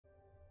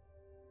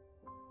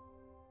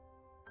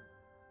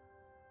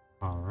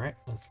Alright,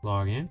 let's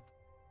log in.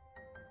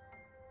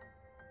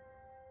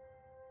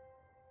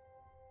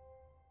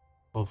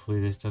 Hopefully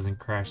this doesn't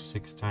crash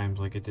 6 times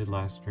like it did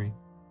last stream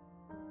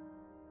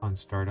on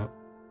startup.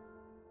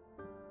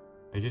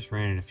 I just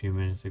ran it a few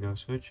minutes ago,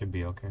 so it should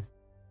be okay.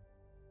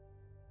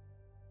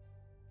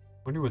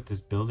 Wonder what this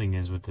building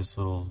is with this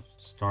little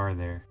star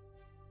there.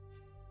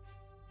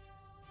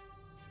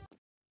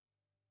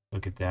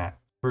 Look at that.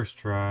 First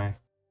try.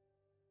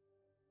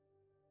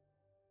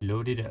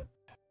 Load it up.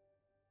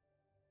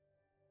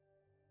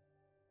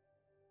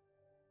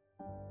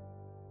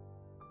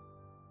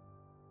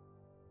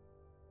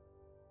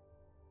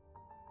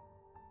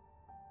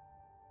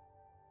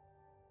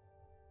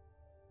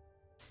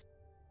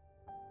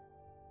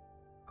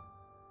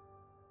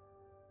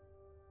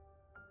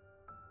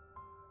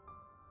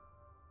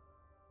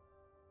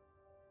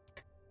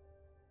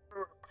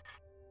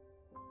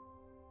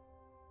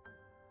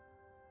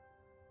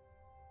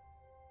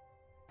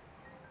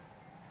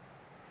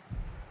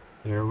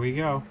 There we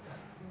go.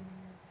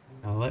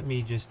 Now let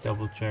me just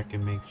double check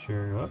and make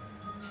sure. Oh,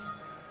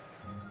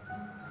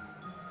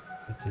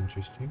 that's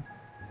interesting.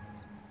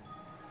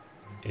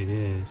 It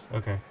is.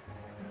 Okay.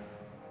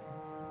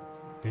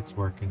 It's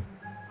working.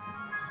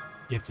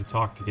 You have to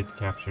talk to get the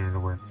captioner to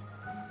work.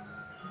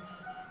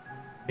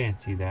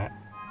 Fancy that.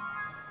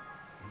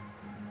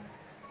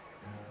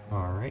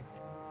 Alright.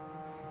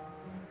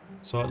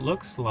 So it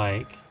looks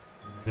like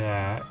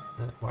that...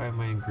 Why am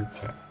I in group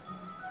chat?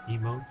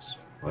 Emotes?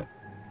 What?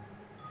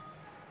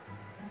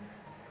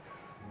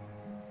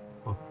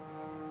 Oh.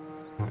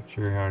 Not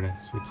sure how to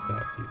switch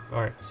that.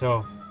 Alright,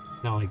 so...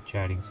 Not like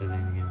chatting says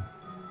anything.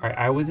 Alright,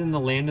 I was in the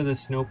Land of the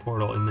Snow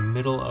portal in the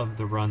middle of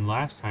the run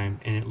last time,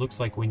 and it looks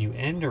like when you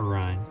end a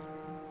run,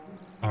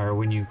 or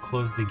when you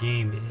close the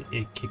game,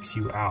 it kicks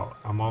you out.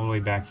 I'm all the way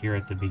back here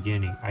at the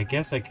beginning. I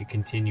guess I could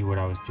continue what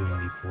I was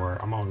doing before.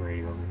 I'm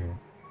already over here.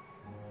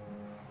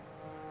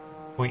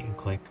 Point and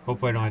click.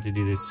 Hope I don't have to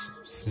do this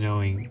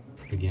snowing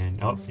again.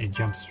 Oh, it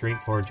jumps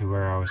straight forward to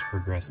where I was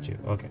progressed to.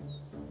 Okay.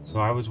 So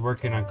I was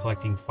working on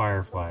collecting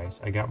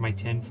fireflies. I got my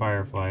 10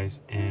 fireflies,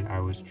 and I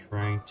was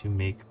trying to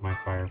make my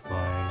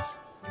fireflies...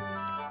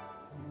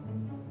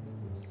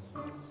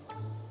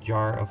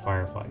 Jar of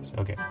fireflies.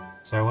 Okay.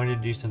 So I wanted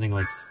to do something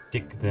like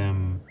stick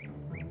them...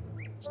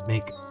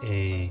 Make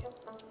a...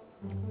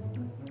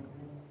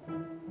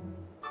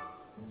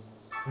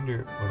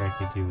 wonder what I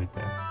could do with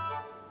that.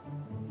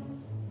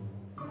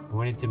 I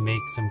wanted to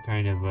make some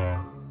kind of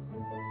a...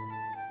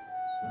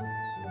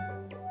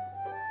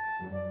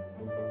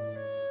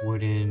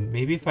 wooden...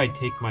 Maybe if I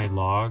take my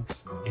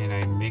logs and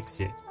I mix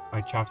it.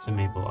 I chop some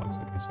maple logs.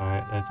 Okay, so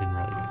that didn't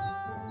really do it.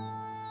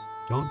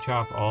 Don't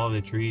chop all the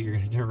tree, you're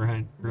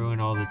gonna ruin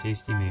all the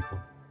tasty maple.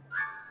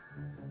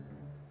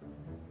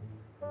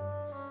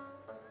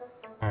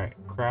 Alright,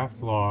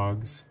 craft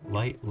logs,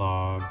 light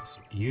logs,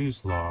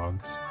 use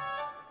logs.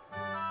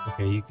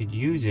 Okay, you could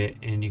use it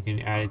and you can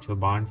add it to a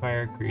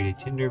bonfire, create a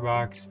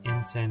tinderbox,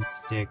 incense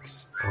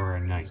sticks, or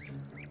a knife.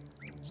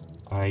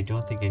 I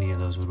don't think any of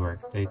those would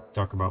work. They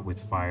talk about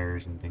with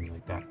fires and things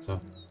like that,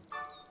 so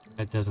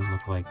that doesn't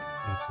look like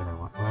that's what I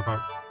want. What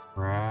about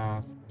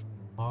craft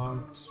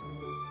logs?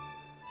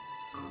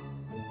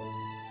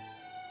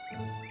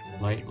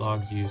 Light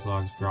logs, use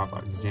logs, drop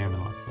out, examine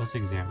logs. Let's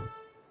examine.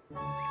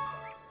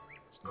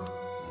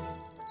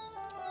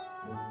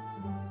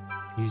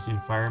 Used in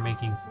fire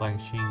making,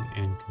 fleshing,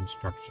 and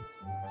construction.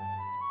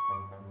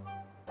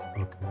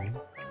 Okay.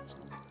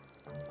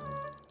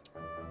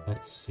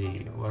 Let's see,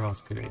 what else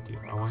could I do?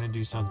 I want to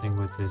do something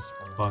with this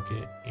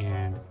bucket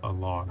and a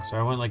log. So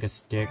I want like a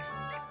stick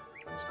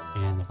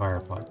and the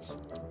fireflies.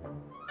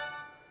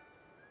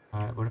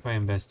 What if I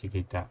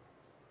investigate that?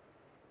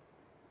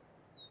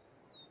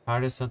 How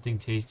does something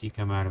tasty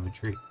come out of a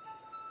tree?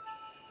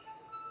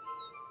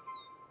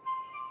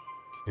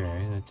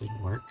 Okay, that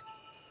didn't work.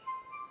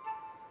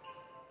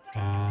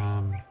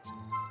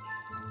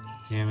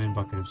 Examine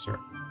bucket of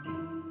syrup.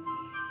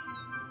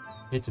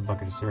 It's a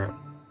bucket of syrup.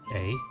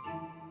 A.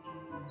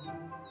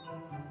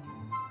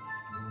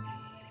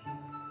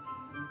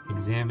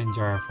 Examine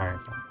jar of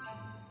fireflies.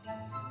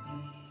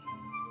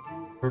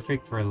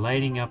 Perfect for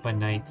lighting up a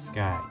night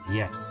sky.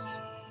 Yes.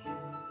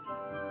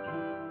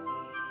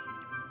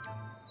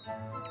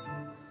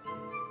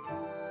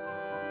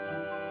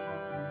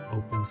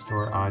 Open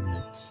store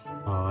oddments.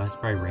 Oh, that's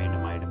probably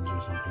random items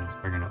or something. It's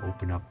probably gonna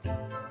open up and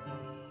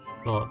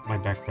fill up my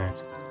backpack.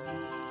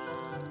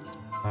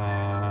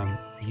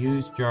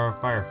 Use jar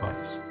of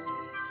fireflies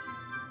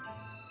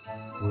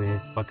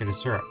with bucket of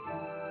syrup.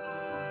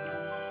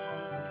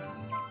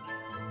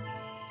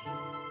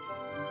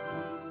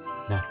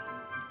 No.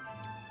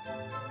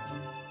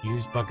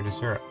 Use bucket of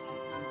syrup.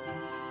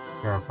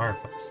 Jar of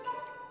fireflies.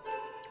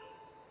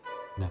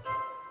 Nothing.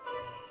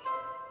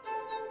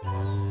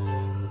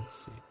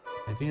 Let's see.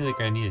 I feel like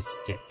I need a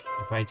stick.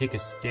 If I take a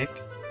stick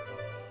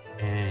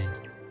and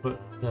put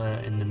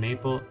in the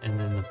maple and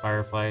then the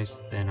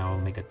fireflies, then I'll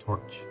make a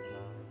torch.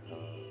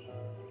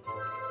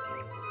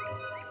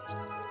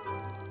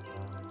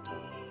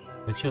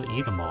 But she'll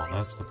eat them all,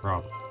 that's the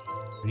problem.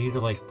 We need to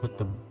like put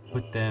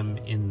them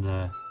in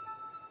the.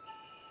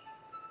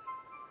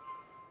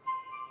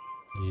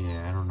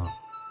 Yeah, I don't know.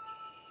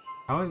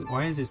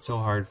 Why is it so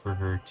hard for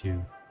her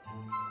to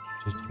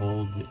just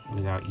hold it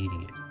without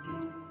eating it?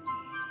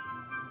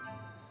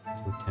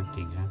 So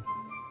tempting, huh?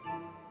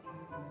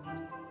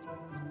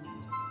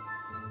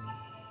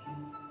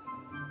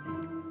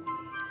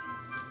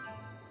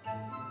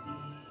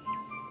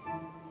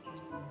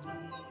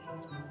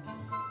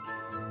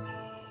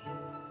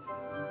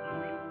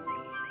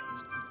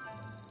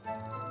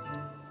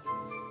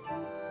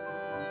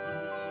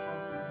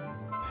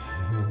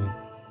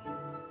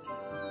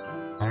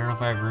 I don't know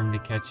if I have room to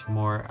catch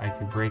more. I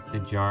could break the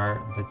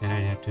jar, but then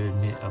I'd have to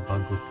admit a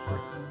bug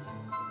report.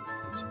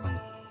 That's funny.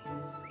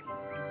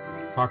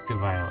 Talk to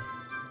Violet.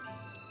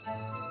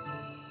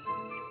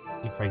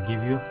 If I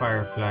give you a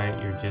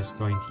firefly, you're just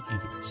going to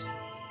eat it.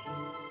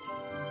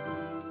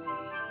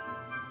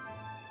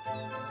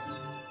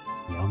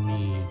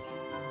 Yummy.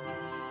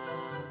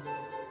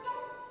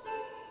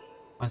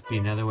 Must be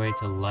another way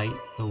to light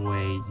the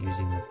way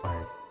using the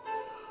fire.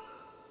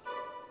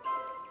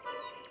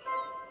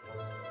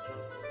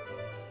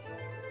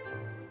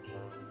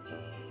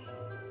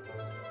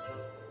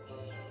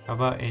 How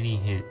about any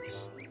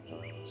hints?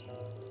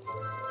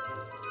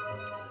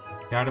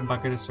 Got a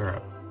bucket of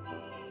syrup.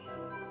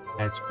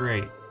 That's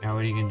great. Now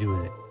what are you going to do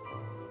with it?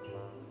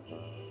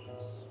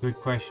 Good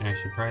question. I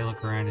should probably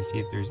look around to see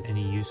if there's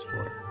any use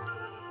for it.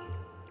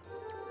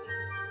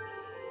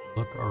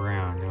 Look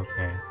around.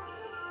 Okay.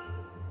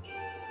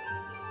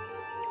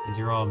 These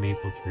are all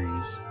maple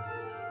trees.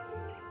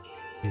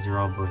 These are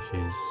all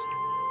bushes.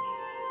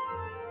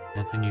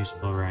 Nothing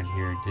useful around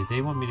here. Did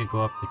they want me to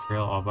go up the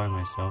trail all by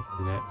myself?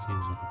 Because that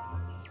seems like a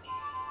plan.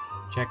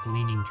 Check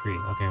leaning tree.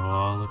 Okay, well,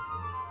 I'll look.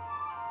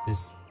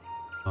 This.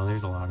 Oh,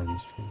 there's a lot of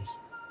these trees.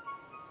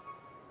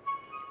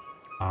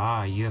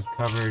 Ah, you have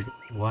covered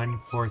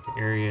 1/4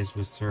 areas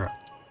with syrup.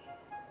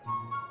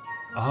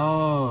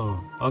 Oh,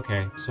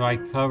 okay. So I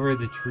cover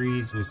the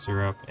trees with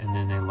syrup and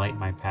then they light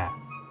my path.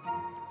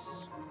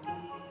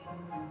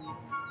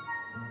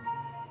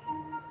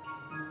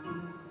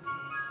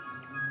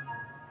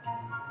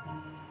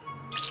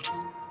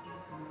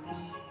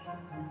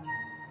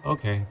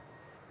 Okay.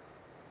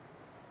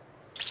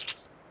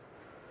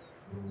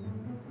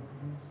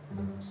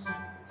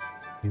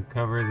 You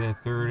cover the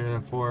 3rd out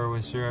of 4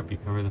 with syrup, you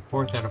cover the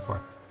 4th out of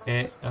 4.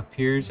 It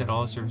appears that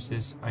all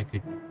surfaces I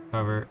could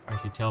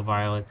tell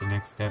Violet the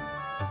next step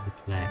of the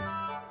plan.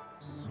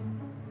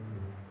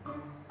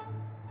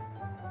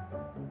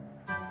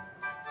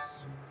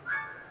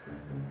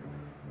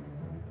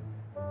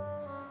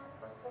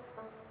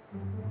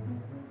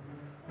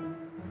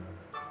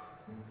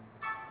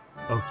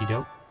 Okie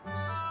doke.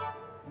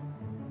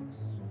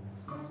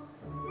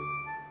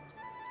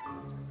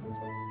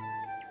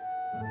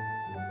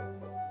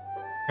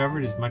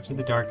 Covered as much of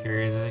the dark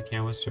areas as I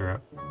can with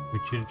syrup,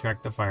 which should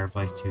attract the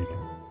fireflies to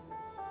them.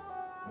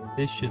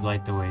 This should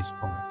light the ways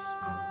for us.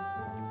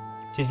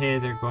 Hey,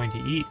 they're going to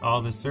eat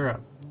all the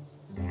syrup.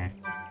 Nah,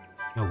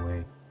 no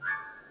way.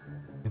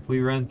 If we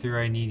run through,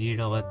 I need you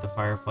to let the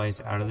fireflies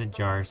out of the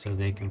jar so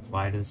they can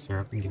fly to the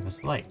syrup and give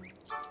us light.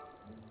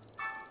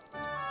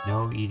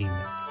 No eating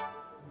them.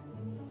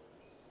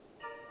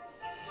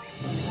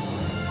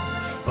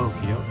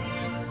 Okie doke.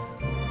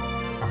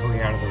 Are we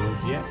out of the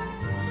woods yet?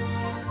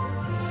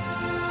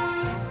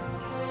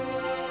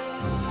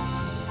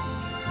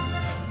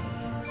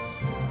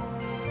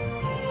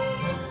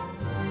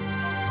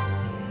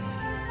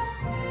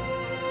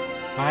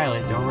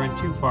 Violet, don't run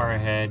too far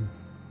ahead.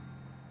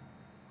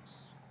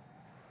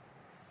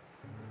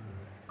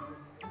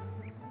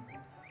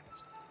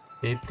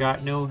 They've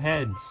got no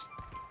heads.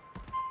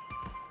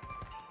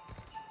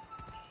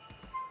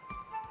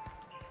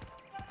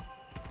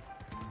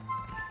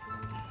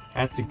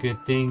 That's a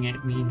good thing.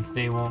 It means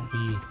they won't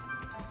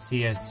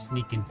see us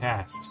sneaking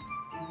past.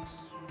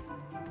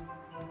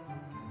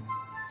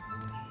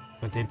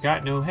 But they've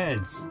got no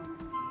heads.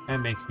 That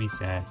makes me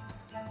sad.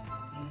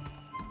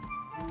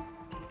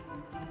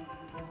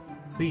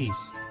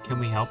 Please, can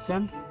we help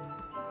them?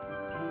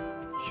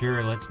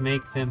 Sure, let's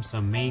make them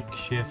some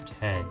makeshift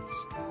heads.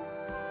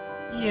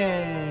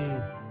 Yay!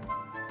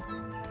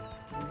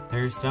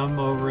 There's some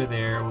over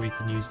there we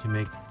can use to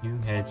make new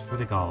heads for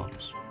the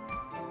golems.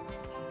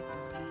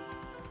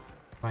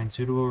 Find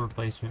suitable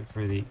replacement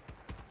for the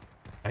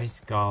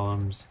ice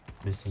golems'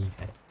 missing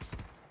heads.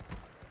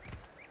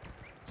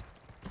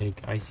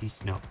 Take icy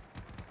snow.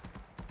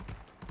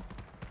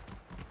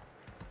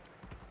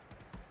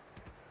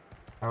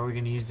 How are we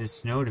going to use this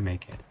snow to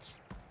make heads?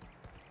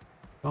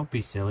 Don't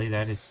be silly,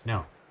 that is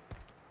snow.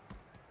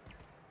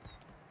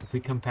 If we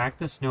compact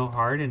the snow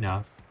hard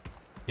enough,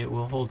 it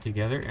will hold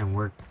together and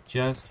work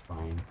just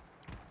fine.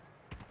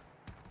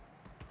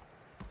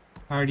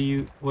 How do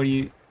you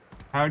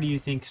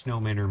think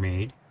snowmen are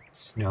made?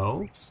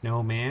 Snow?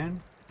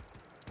 Snowman?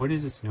 What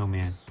is a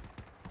snowman?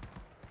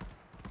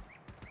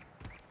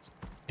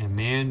 A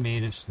man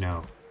made of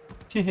snow.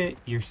 Tihit,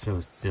 you're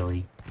so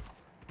silly.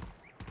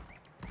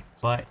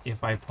 But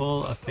if I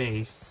pull a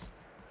face,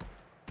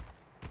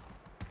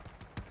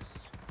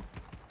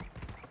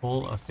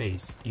 pull a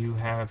face. You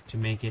have to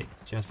make it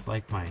just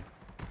like mine.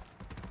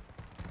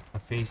 A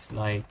face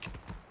like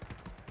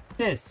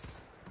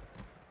this.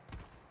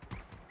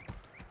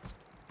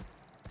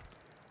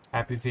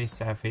 Happy face,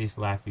 sad face,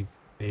 laughy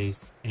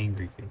face,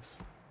 angry face.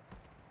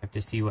 I have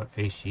to see what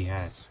face she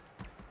has.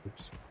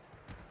 Oops.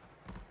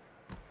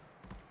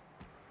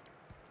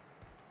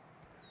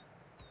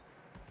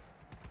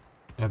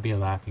 That'd be a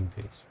laughing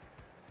face.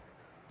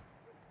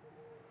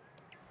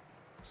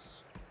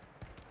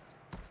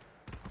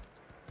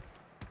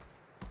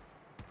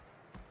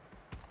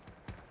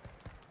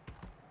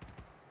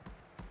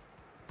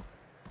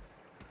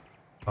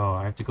 Oh,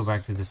 I have to go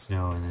back to the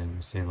snow and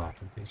then say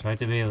laughing face. So I have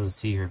to be able to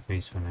see her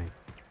face when I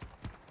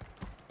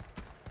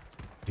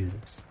do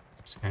this.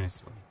 It's kind of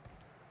silly.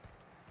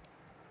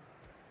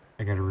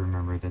 I gotta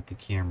remember that the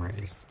camera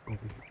is over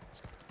here.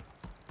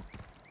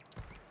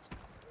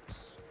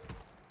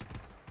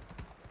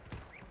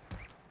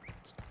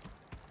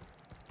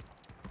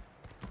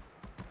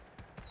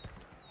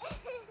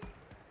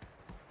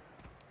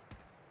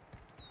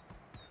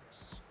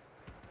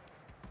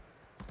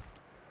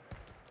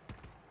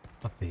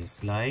 A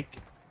face like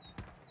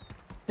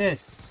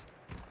this.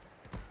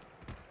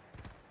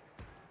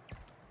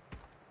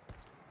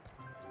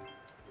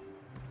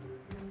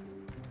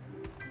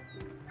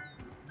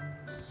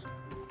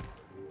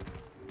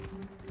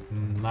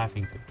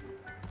 Laughing face.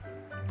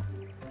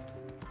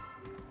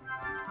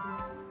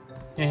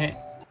 Heh.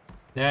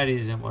 That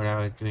isn't what I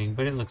was doing,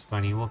 but it looks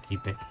funny. We'll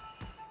keep it.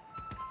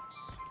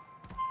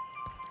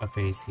 A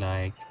face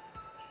like...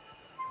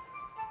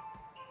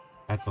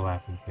 That's a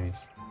laughing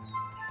face.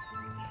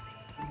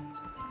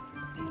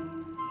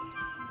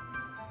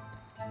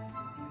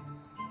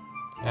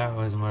 That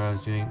wasn't what I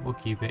was doing. We'll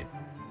keep it.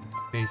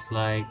 Face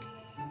like...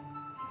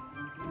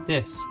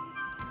 this.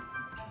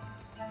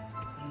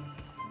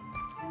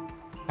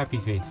 Happy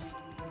face.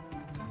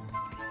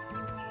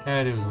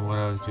 That isn't what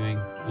I was doing.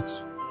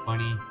 Looks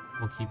funny.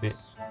 We'll keep it.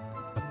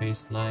 A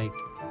face like...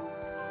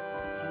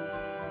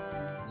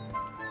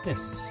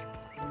 this.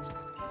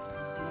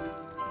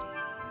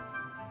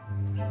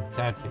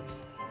 Sad face.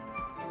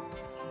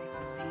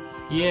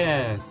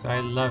 Yes, I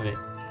love it.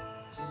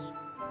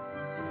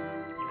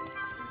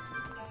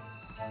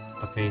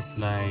 A face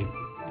like...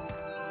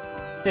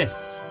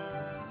 this.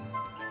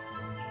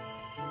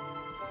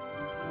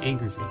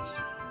 Angry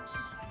face.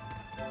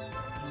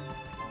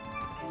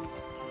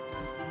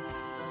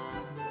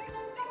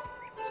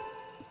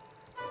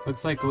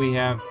 Looks like we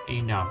have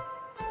enough.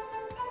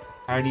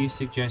 How do you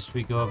suggest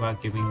we go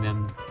about giving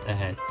them the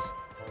heads?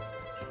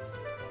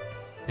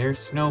 They're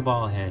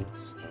snowball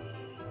heads.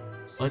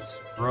 Let's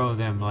throw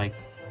them like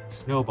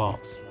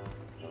snowballs.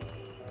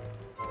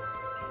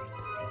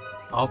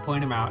 I'll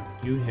point them out.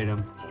 You hit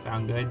them.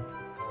 Sound good?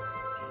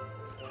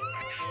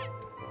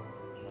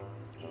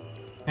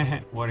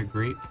 What a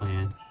great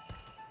plan.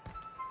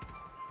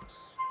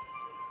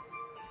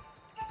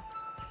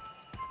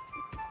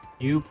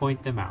 You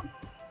point them out.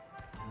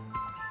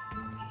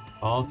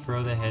 I'll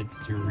throw the heads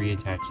to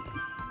reattach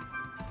them.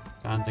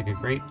 Sounds like a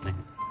great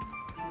plan.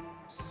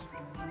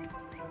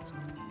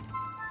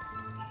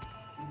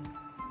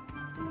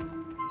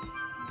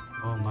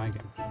 Oh my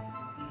god.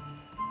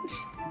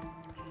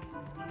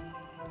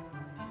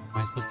 Am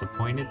I supposed to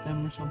point at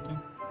them or something?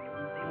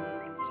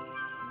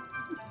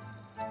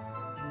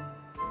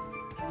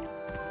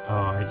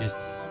 Oh, I just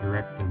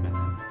direct them and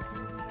then...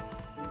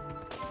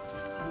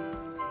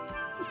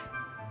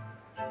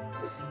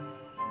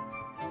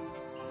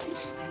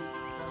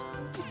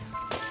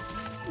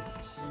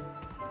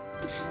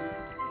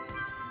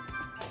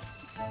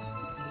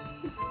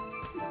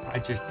 I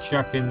just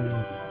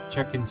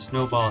chucking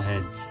snowball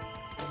heads.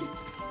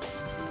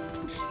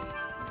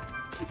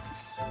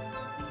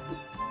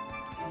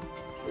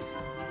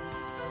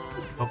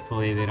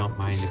 Hopefully they don't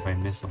mind if I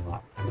miss a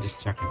lot. I'm just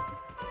chucking.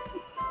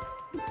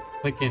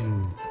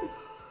 Clicking.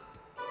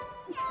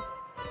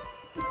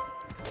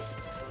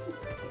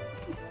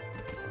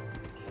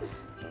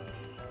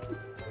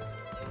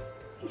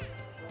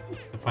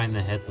 To find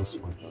the headless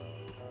one.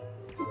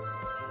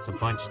 It's a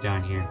bunch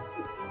down here.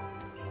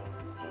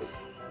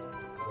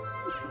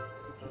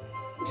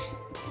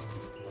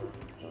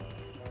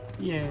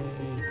 Yay!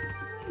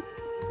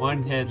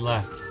 One head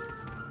left.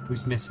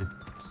 Who's missing?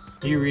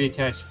 You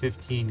reattached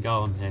 15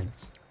 golem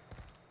heads.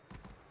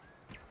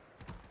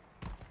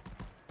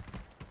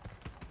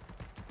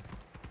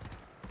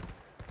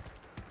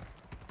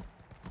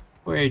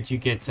 Where'd you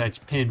get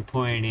such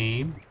pinpoint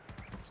aim?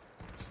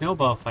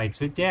 Snowball fights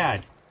with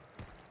Dad.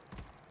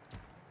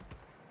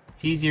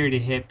 It's easier to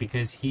hit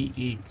because he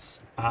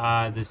eats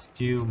the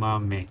stew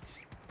Mom makes.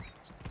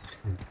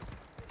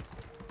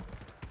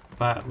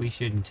 But we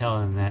shouldn't tell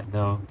him that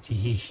though.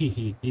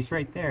 He's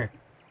right there.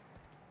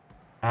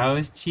 I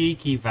was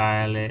cheeky,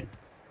 Violet.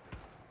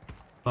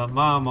 But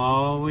Mom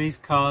always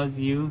calls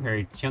you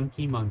her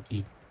chunky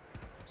monkey.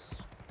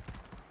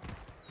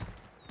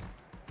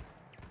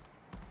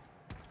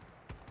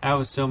 That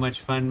was so much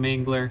fun,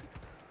 Mangler.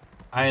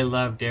 I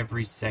loved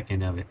every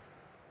second of it.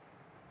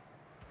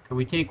 Can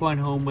we take one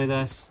home with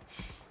us?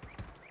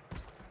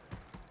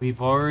 We've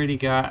already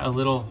got a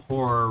little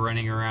horror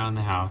running around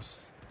the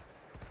house.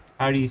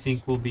 How do you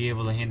think we'll be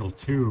able to handle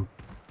 2?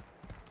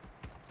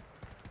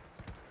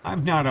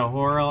 I'm not a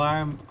horror,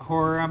 I'm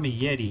a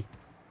Yeti.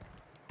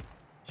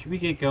 Should we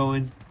get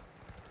going?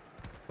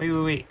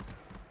 Wait.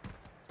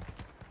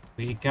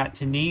 We got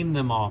to name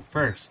them all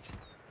first.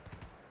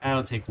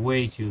 That'll take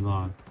way too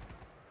long.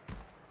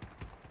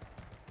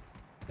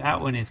 That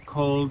one is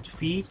Cold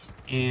Feet,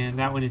 and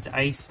that one is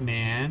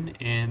Iceman,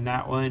 and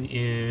that one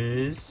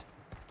is...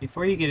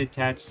 Before you get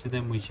attached to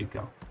them, we should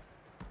go.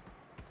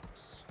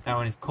 That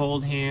one is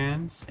Cold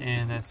Hands,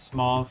 and that's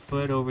Small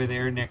Foot over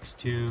there next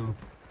to...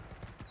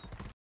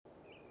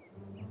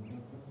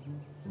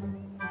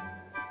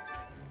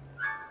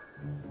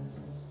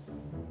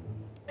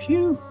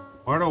 Phew!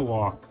 What a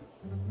walk.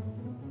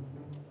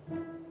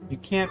 You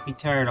can't be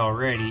tired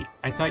already.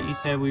 I thought you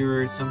said you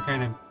were some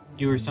kind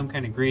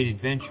of great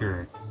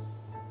adventurer.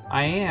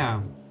 I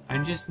am.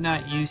 I'm just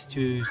not used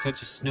to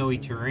such a snowy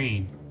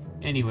terrain.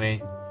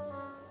 Anyway,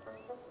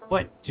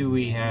 what do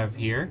we have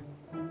here?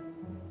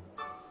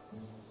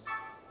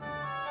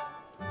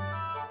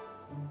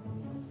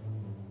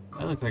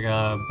 That looks like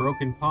a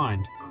broken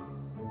pond.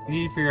 We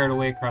need to figure out a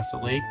way across the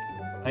lake.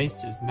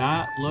 Ice does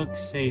not look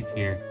safe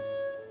here.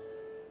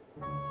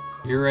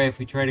 You're right, if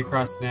we try to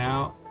cross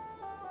now,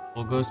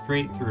 we'll go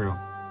straight through.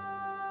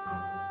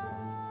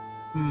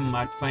 I'll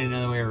have to find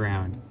another way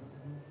around.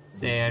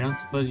 Say, I don't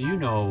suppose you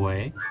know a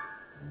way.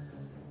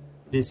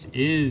 This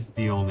is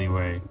the only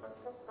way.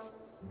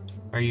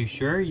 Are you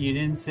sure? You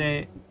did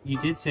say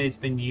it's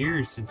been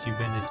years since you've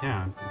been to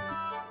town.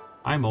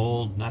 I'm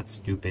old, not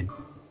stupid.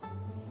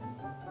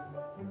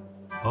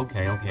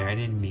 Okay, I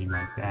didn't mean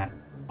like that.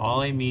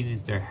 All I mean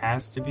is there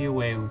has to be a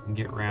way we can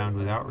get around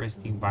without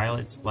risking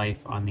Violet's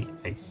life on the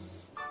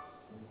ice.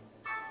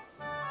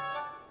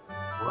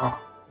 Raw.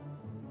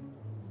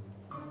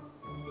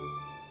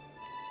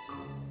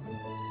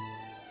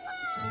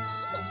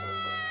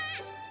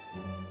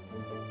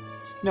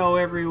 Snow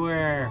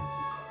everywhere!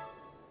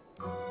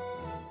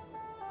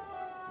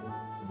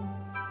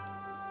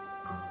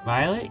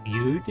 Violet,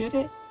 you did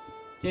it?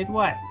 Did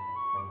what?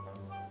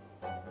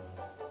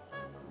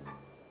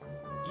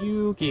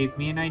 You gave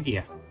me an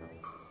idea.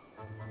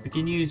 We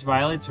can use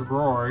Violet's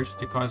roars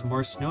to cause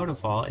more snow to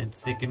fall and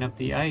thicken up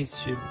the ice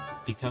should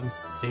become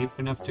safe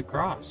enough to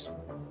cross.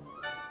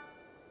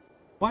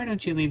 Why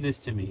don't you leave this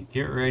to me?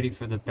 Get ready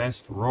for the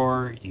best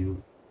roar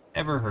you've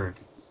ever heard.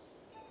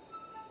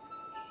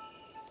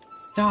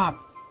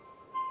 Stop!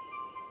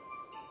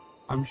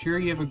 I'm sure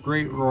you have a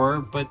great roar,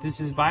 but this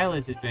is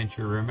Violet's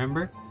adventure,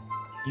 remember?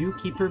 You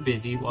keep her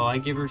busy while I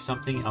give her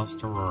something else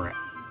to roar at.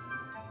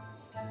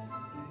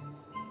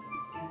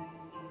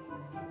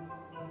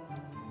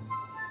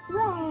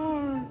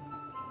 Roar!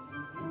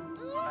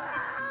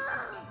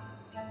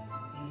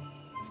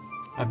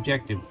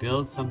 Objective,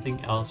 build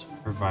something else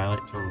for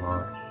Violet to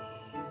roar.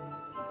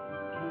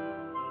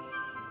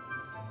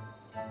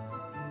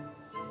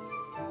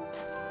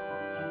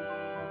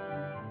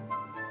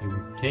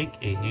 You take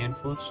a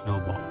handful of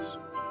snowballs.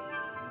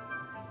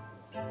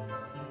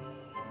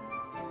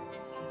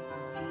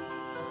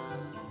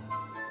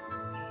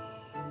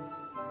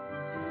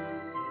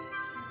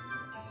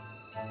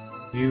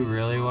 You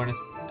really want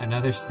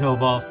another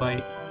snowball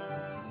fight?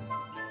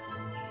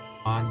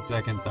 On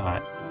second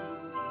thought.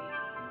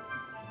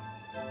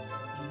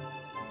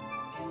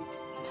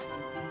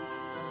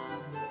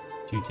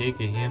 You take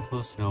a handful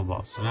of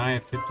snowballs. So now I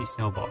have 50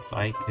 snowballs.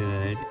 I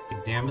could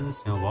examine the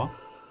snowball.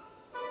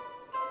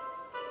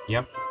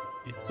 Yep,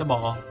 it's a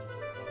ball.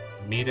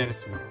 Made out of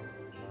snow.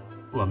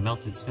 Ooh, a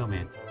melted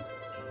snowman.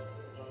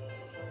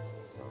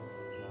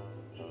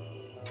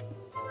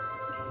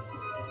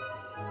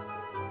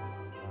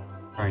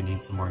 Probably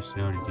need some more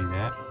snow to do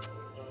that.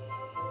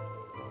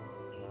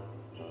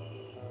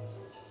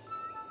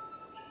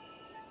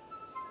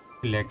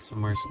 Collect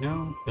some more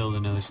snow, build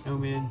another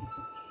snowman.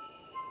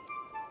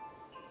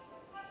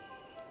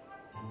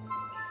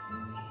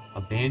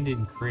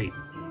 Abandoned crate.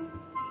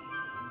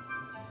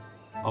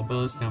 I'll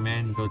build a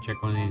snowman and go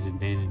check one of these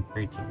abandoned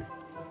crates over.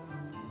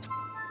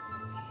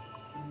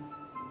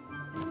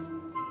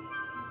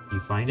 You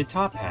find a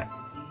top hat.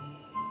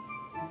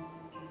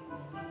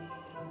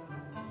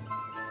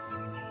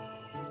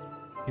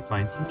 You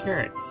find some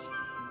carrots.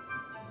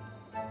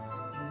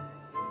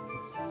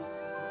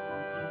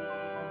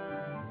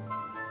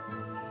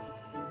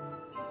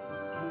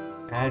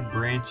 Add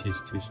branches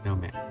to a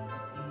snowman.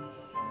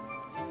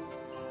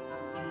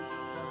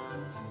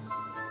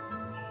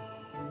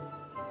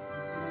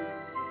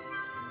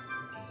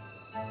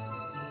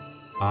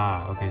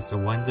 Ah, okay, so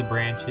one's a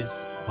branches,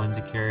 one's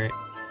a carrot.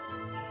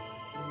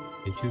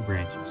 Okay, 2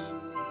 branches.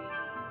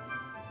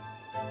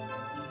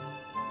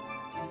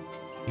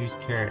 Use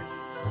carrot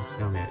on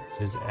snowman. It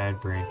says add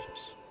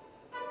branches.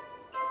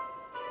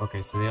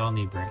 Okay, so they all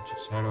need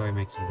branches. How do I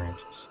make some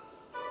branches?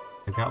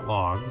 I've got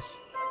logs.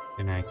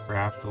 Can I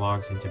craft the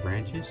logs into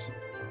branches?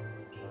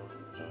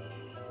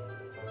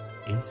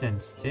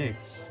 Incense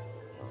sticks?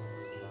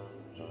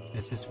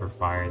 This is for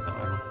fire though,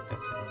 I don't think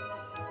that's it.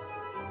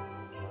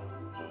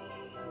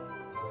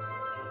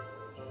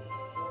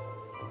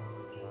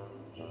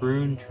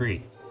 Prune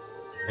tree.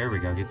 There we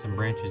go, get some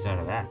branches out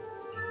of that.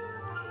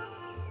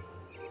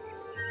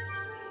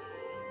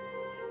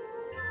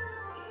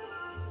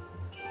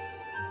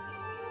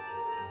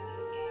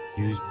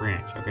 Use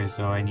branch. Okay,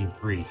 so I need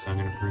 3, so I'm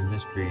gonna prune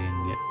this tree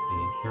and get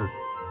a third.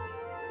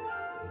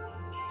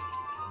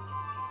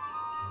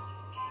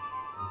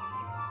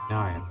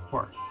 Now I have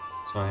 4,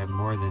 so I have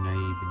more than I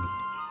even need.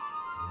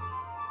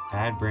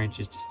 Add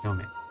branches to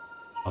snowman.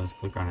 I'll just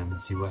click on them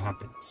and see what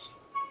happens.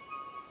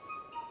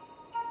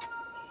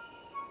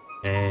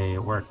 Hey,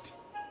 it worked.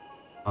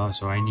 Oh,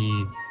 so I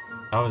need...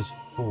 That was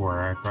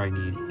 4. I probably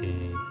need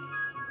a...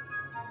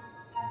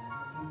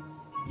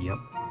 Yep.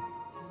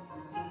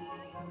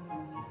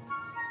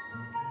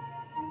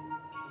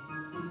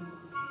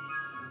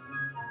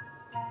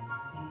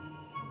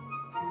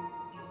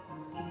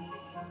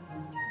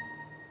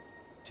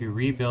 To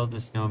rebuild the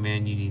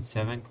snowman, you need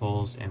 7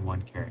 coals and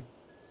 1 carrot.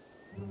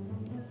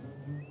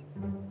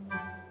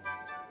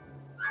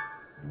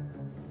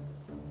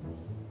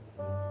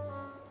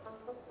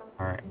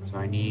 Alright, so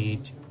I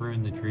need to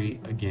prune the tree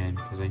again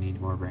because I need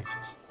more branches.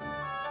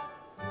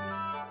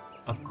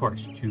 Of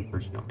course, 2 per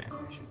snowman,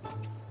 I should know.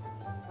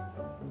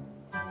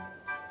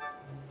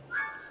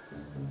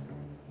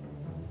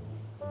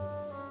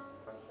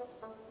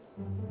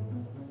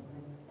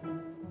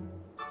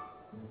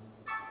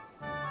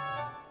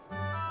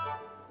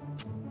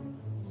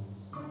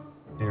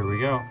 There we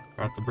go,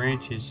 got the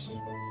branches.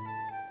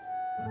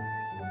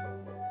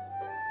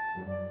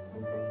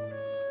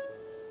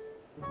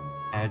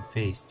 Add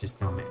face to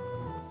snowman.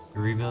 To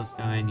rebuild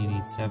snowman, you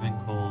need 7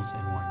 coals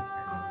and 1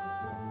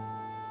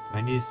 carrot. Do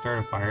I need to start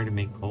a fire to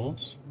make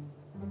coals?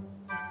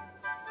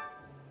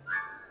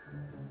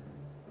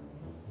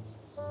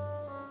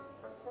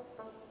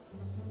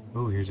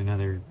 Oh, here's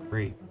another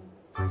crate.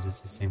 Or is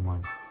this the same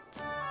one?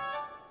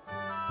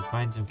 We'll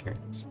find some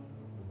carrots.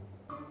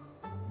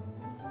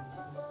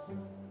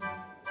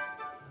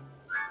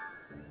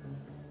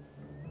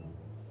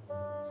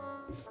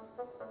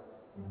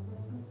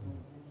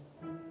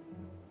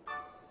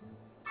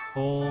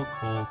 Coal,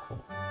 coal,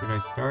 coal. Did I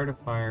start a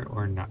fire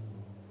or not?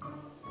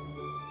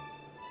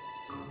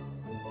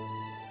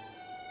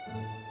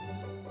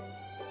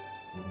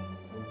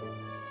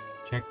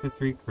 Check the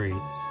 3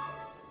 crates.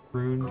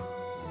 Pruned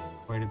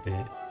quite a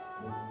bit.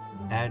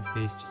 Add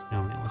face to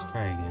snowman. Let's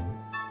try again.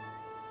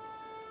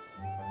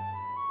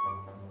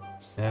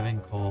 7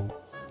 coal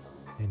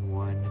and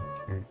 1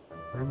 carrot.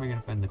 Where am I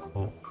gonna find the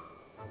coal?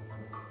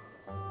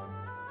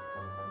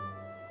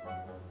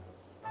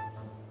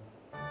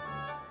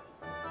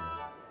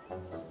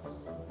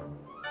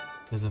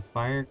 Does a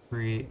fire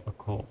create a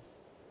coal?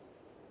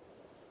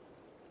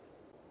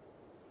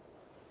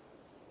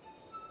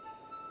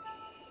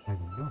 I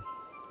don't know.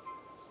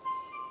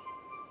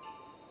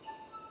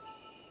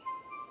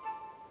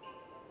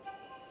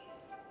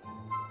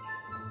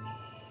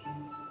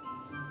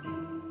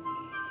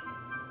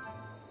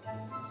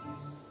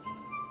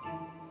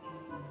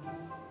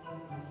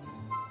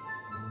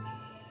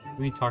 Let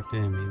me talk to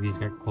him. Maybe he's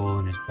got coal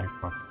in his back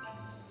pocket.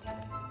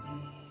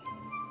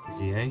 Is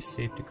the ice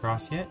safe to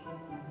cross yet?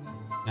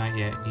 Not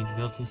yet. Need to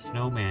build some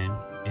snowman,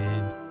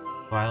 and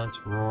Violet's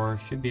roar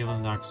should be able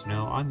to knock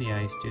snow on the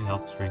ice to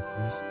help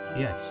strengthen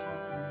the ice.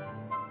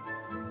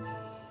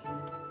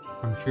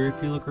 I'm sure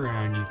if you look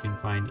around, you can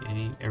find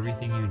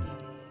everything you need.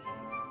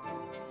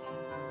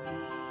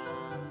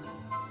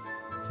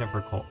 Except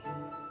for coal.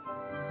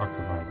 Talk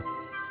to Violet.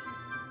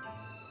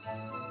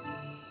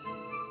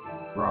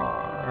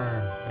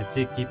 Roar! That's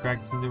it, keep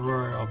practicing the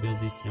roar, I'll build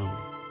these snowmen.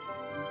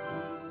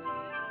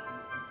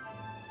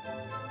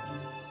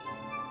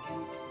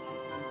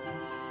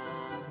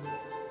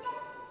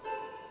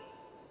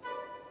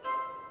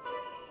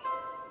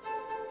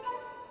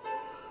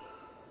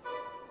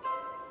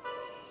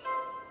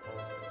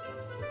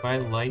 If I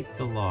light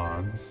the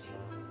logs,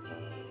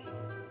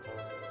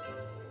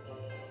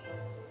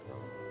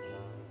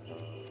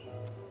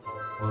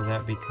 will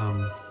that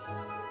become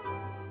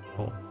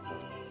coal?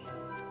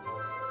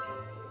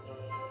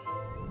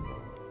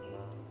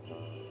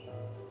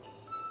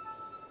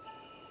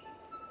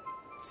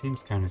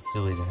 Seems kind of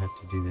silly to have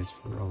to do this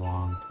for a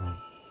long time.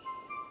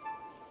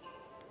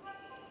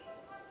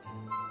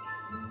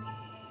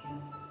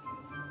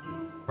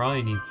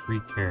 Probably need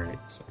 3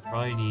 carrots. I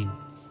probably need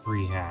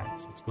 3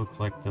 hats. Let's go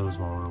collect those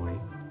while we're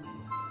waiting.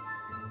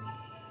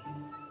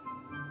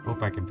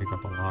 Hope I can pick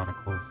up a lot of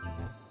coal from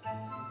that.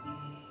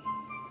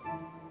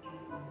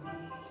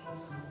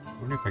 I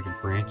wonder if I could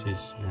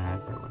branches. Nah, I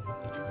probably wouldn't have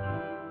to try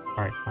that.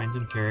 Alright, find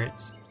some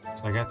carrots.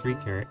 So I got 3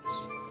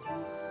 carrots.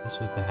 This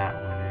was the hat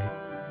one, right?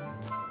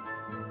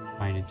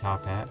 Find a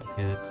top hat.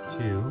 Okay, that's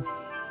 2.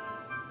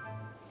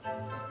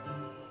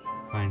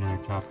 Find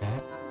another top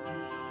hat.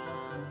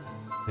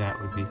 That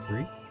would be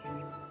 3.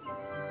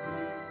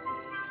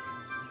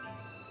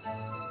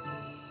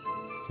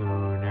 So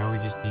now we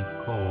just need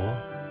coal.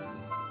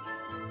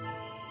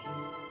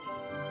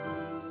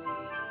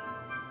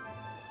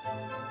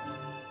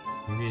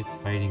 Maybe it's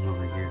hiding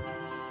over here.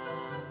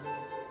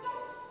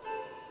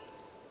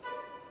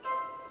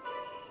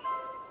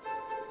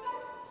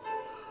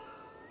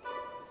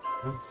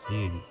 don't see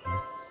anything.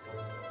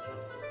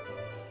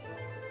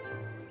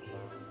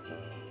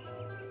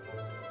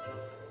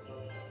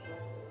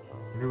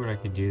 I wonder what I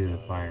could do to the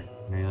fire.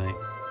 Can I like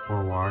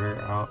pour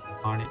water out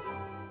on it?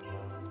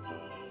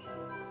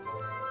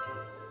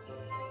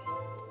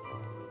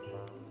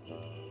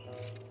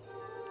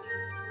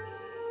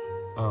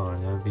 Oh,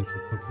 that would be for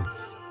cooking.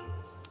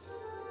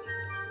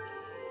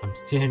 I'm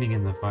standing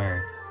in the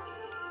fire.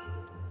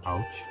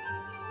 Ouch.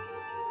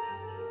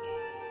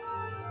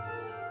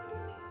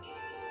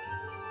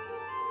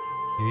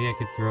 Maybe I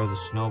could throw the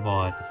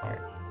snowball at the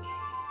fire.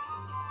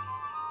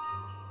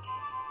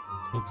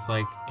 Looks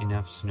like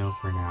enough snow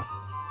for now.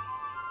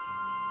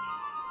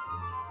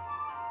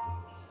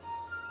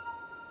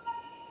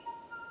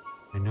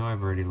 I know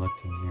I've already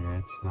looked in here.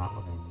 That's not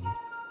what I need.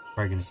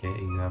 Probably gonna say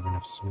you have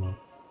enough snow.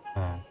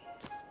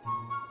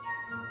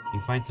 You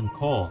find some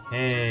coal.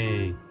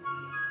 Hey!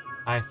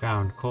 I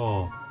found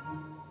coal.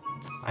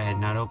 I had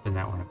not opened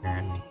that one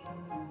apparently.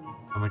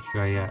 How much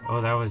do I get? Oh,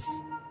 that was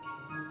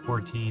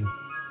 14.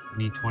 I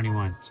need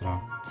 21,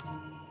 so.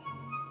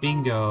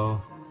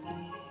 Bingo!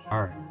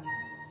 Alright.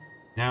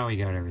 Now we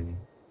got everything.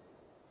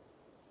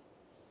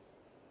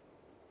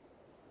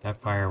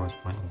 That fire was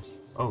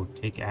pointless. Oh,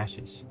 take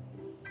ashes.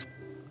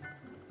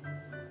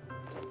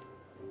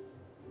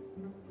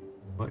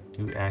 What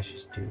do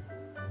ashes do?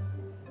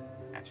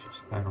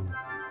 Ashes, I don't know.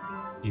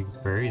 You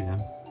can bury them.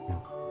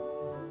 No.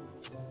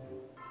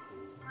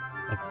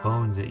 That's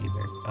bones that you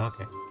bury.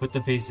 Okay, put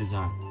the faces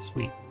on.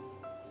 Sweet.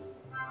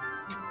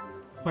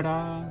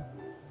 Ta-da!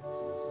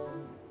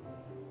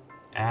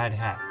 Add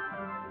hat.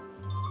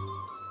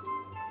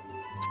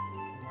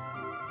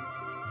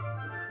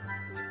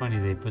 It's funny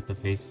they put the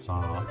faces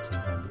on all at the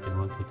same time, but they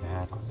won't put the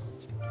hat on at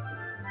the same time.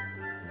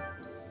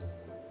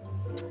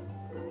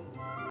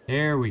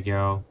 There we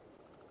go.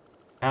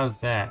 How's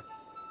that?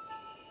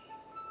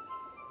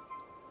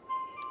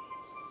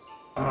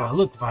 Oh,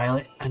 look,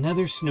 Violet.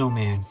 Another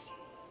snowman.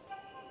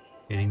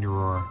 Getting to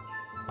roar.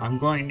 I'm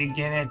going to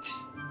get it.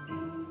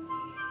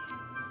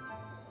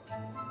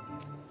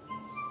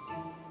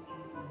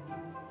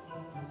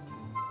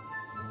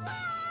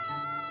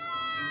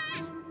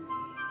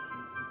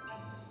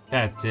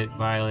 That's it,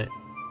 Violet.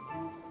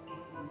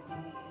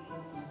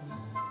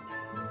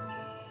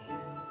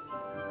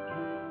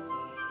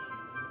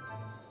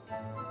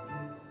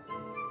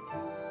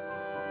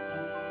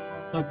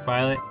 Look,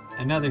 Violet,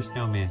 another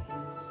snowman.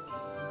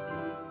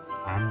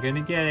 I'm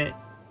gonna get it.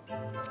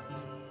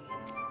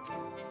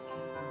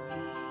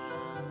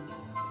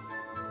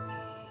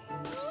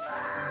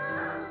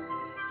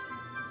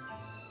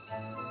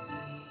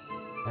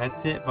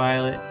 That's it,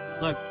 Violet.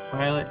 Look,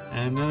 Violet,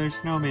 another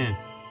snowman.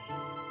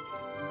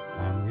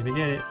 I'm gonna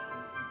get it.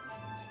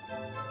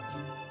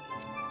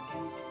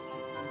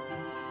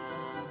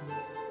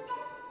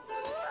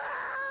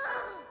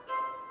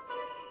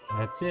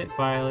 That's it,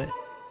 Violet.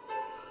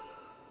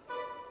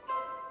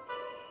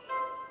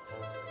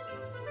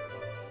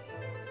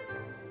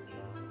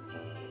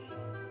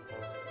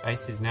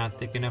 Ice is now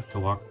thick enough to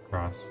walk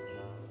across.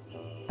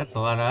 That's a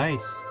lot of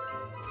ice.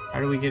 How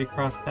do we get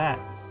across that?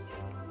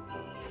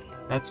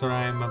 That's what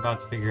I'm about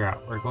to figure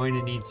out. We're going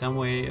to need some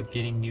way of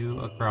getting you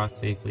across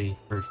safely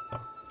first, though.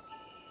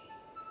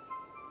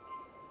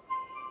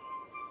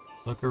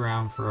 Look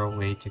around for a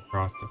way to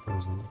cross the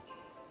frozen lake.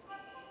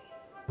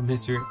 A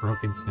Mr.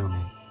 Broken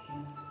Snowman.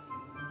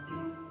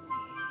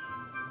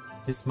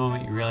 At this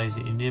moment, you realize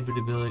the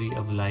inevitability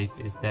of life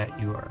is that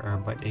you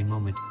are but a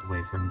moment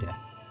away from death.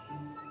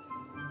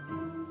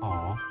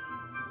 Aww.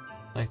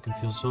 Life can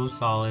feel so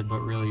solid,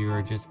 but really you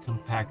are just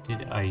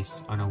compacted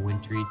ice on a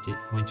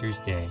winter's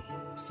day.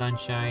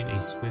 Sunshine,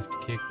 a swift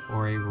kick,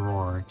 or a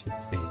roar to the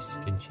face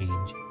can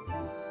change.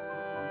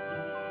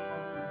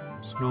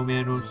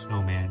 Snowman, oh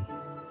snowman,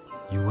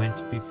 you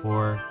went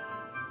before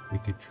we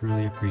could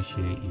truly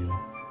appreciate you,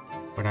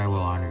 but I will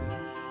honor you.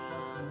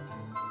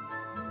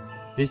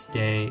 This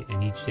day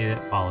and each day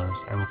that follows,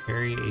 I will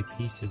carry a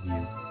piece of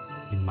you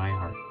in my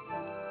heart.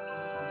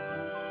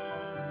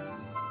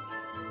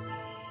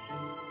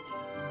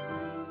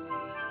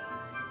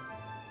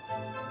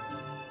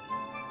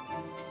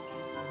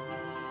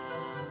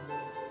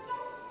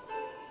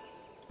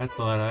 That's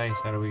a lot of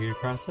ice. How do we get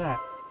across that?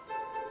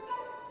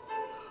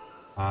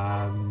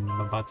 I'm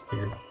about to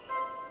figure it out.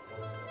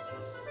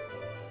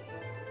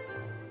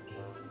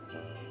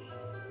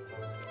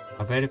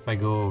 I bet if I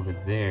go over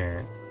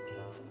there...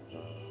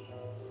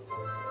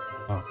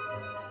 Oh.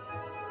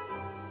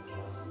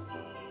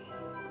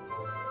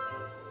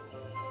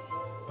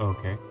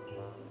 Okay.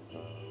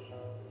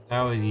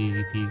 That was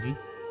easy peasy.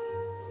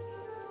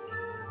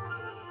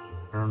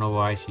 I don't know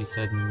why she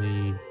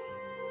suddenly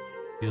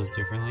feels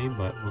differently,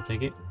 but we'll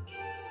take it.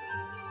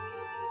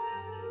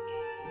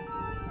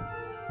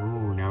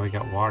 Ooh, now we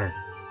got water.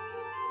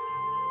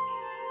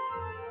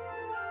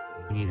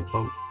 We need a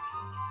boat.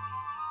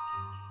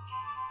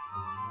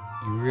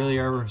 You really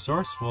are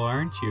resourceful,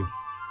 aren't you?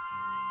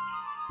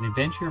 An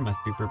adventurer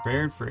must be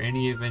prepared for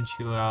any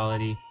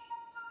eventuality.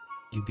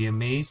 You'd be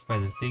amazed by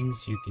the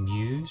things you can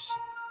use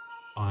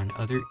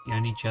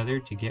on each other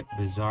to get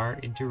bizarre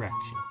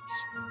interactions.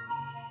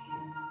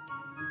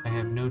 I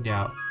have no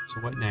doubt.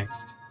 So what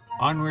next?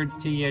 Onwards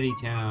to Yeti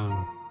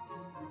Town.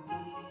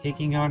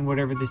 Taking on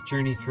whatever this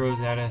journey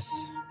throws at us,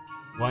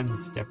 one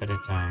step at a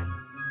time.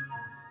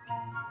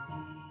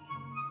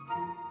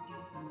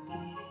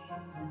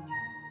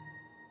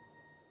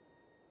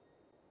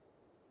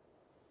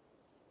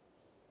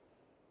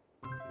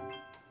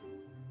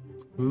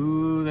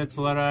 Ooh, that's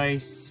a lot of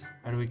ice.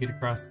 How do we get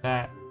across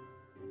that?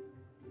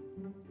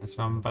 That's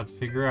what I'm about to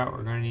figure out.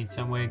 We're gonna need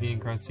some way of getting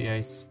across the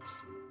ice.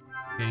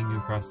 Getting you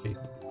across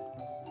safely.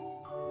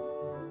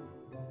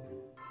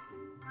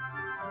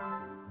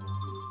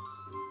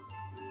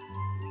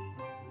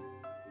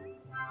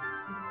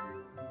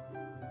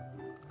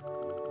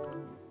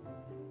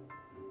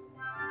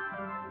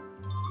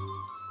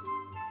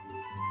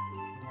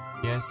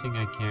 Guessing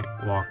I can't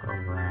walk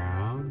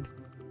around.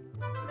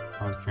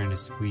 I was trying to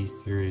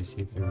squeeze through to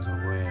see if there was a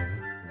way.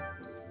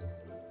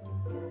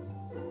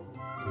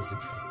 Doesn't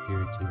appear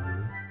to be.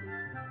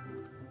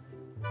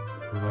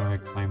 What about I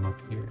climb up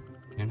here?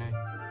 Can I?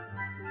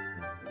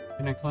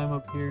 Can I climb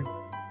up here?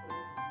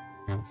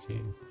 I don't see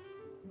it.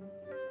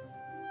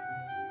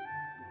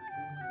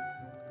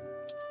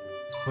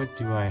 What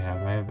do I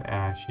have? I have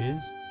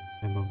ashes.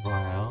 I have a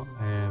vial.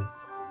 I have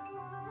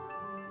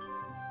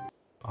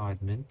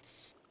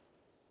oddments.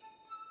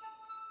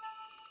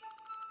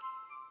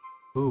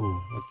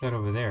 Ooh, what's that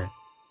over there?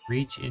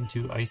 Reach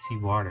into icy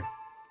water.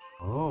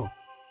 Oh.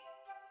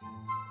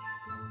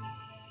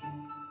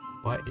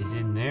 What is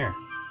in there?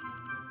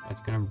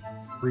 That's gonna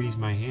freeze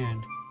my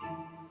hand.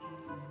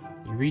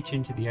 You reach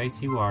into the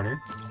icy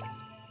water,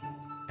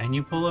 and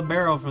you pull a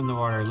barrel from the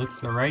water. It looks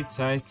the right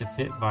size to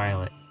fit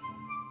Violet.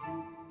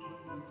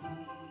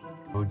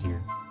 Oh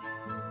dear.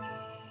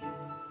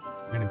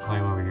 I'm gonna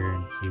climb over here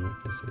and see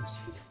what this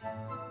is.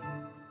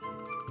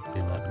 If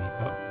they let me.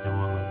 Oh, they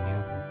won't let me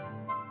over.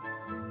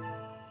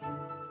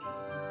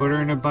 Put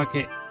her in a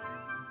bucket.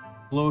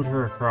 Float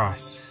her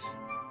across.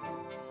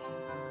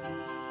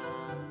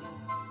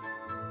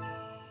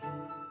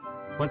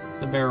 What's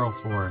the barrel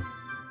for?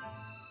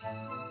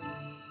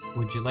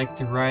 Would you like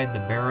to ride the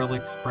Barrel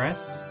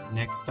Express?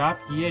 Next stop,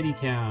 Yeti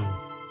Town.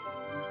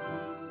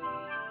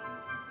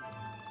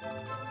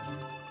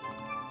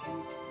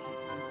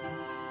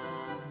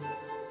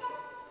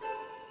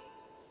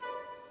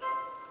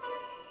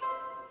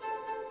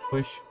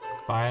 Push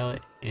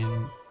Violet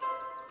in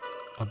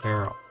a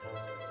barrel.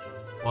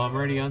 Well, I'm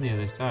already on the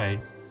other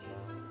side.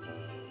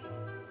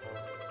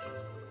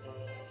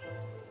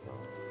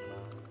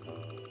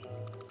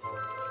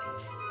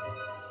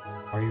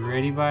 Are you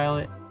ready,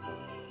 Violet?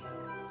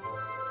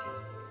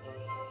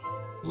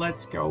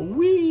 Let's go.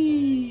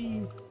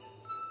 Whee!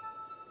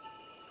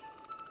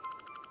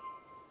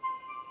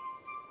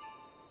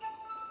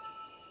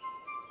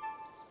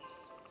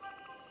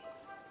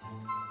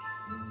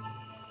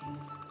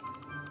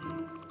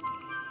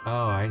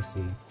 Oh, I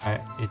see.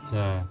 It's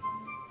a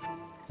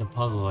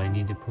puzzle. I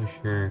need to push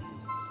her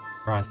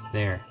across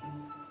there.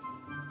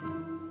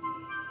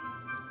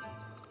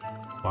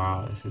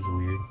 Wow, this is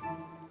weird.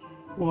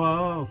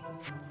 Whoa!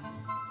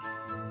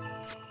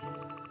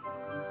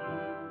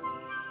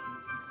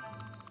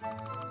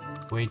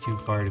 Way too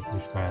far to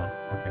push Violet.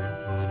 Okay,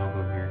 well then I'll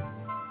go here.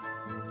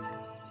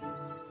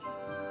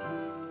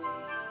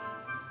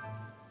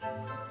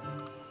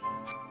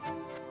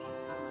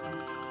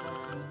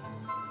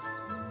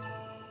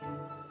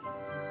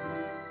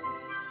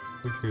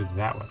 Push her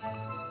that way.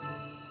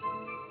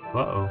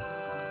 Uh-oh.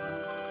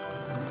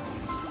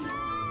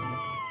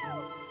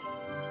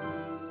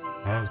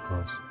 That was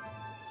close.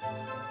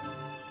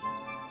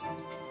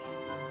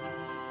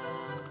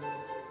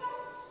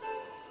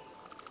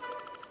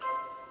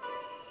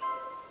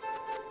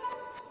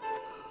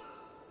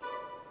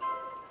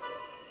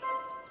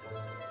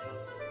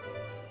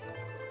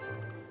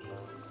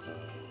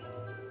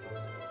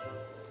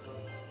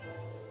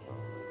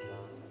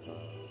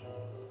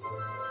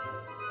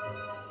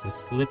 It's a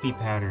slippy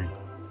pattern.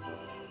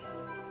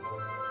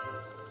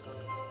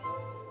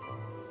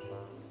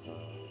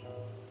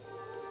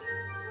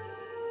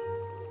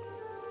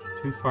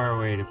 Too far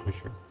away to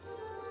push her.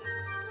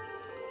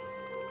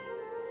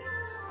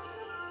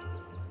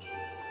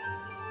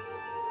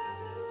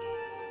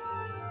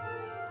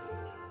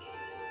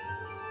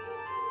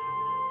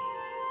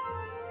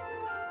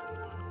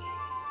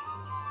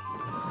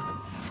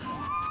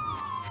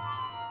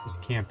 This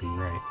can't be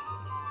right.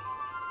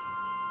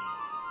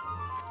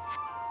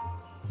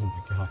 Oh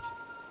my god.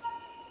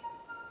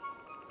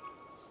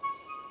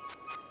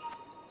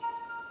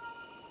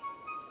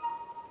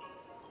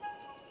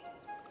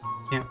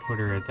 Can't put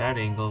her at that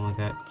angle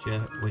without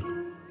with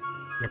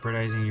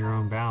jeopardizing your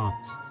own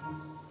balance.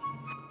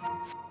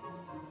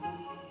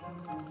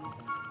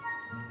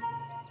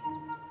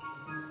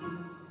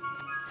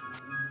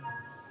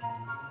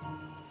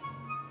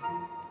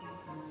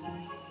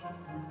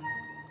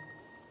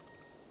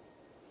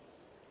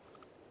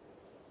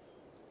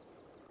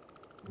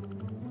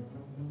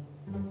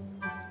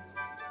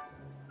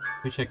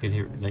 Wish I could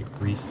hit, like,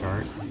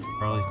 restart.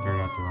 Probably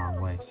started out the wrong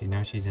way. See,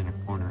 now she's in a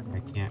corner. I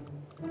can't.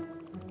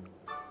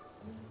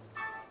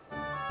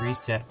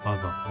 Reset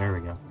puzzle. There we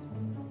go.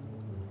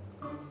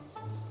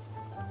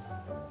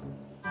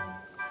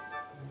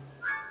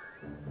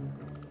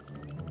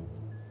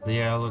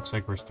 Yeah, it looks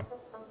like we're stuck.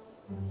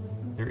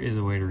 There is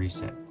a way to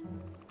reset.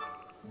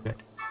 Good.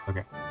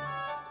 Okay.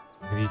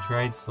 Have you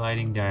tried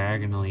sliding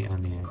diagonally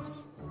on the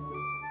ice?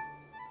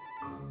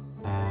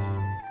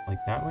 Like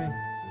that way?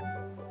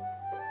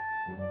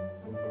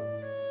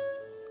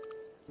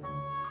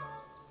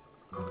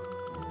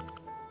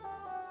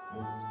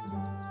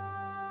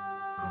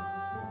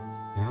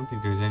 I don't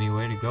think there's any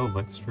way to go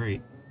but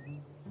straight.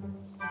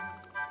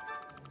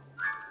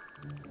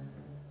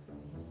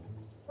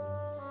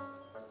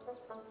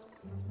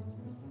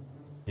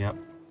 Yep.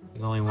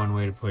 There's only one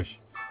way to push.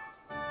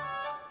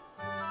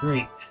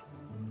 Straight.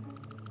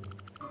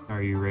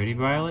 Are you ready,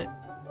 Violet?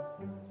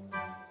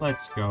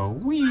 Let's go.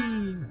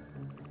 Whee!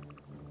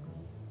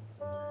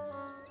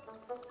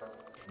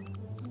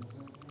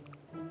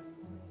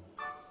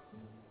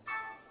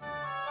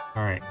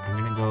 Alright, I'm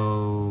gonna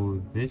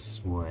go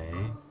this way.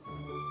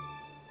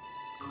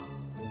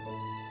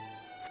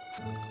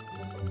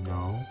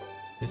 No,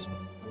 this way.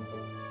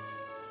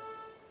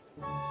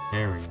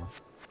 There we go.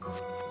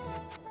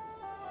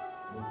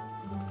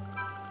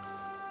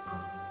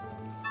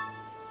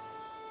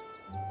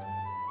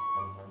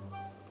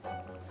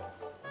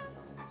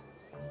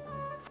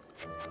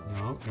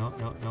 No, no,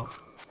 no, no.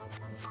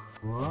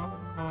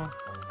 Whoa.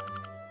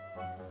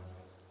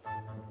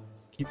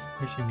 Keeps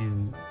pushing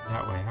me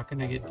that way. How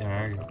can I get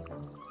diagonal?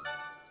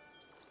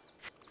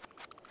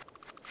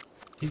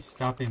 Keeps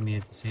stopping me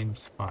at the same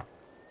spot.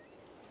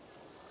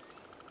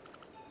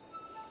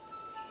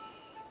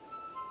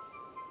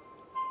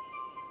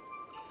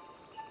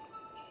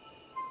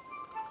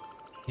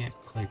 Can't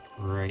click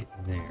right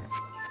there.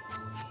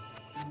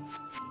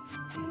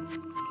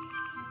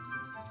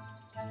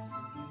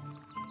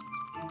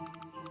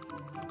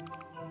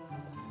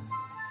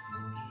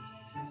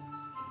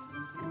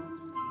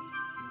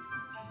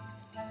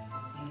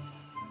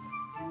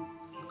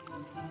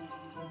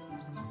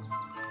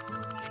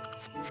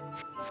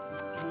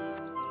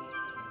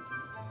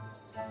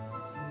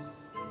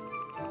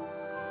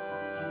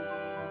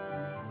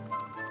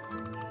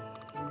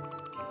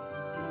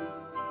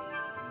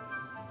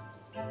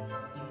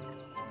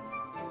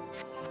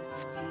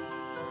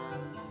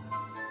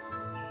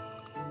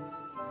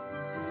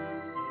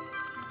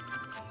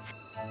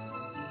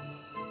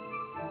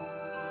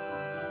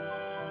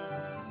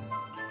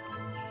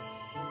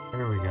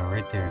 There we go,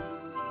 right there.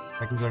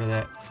 I can go to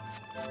that.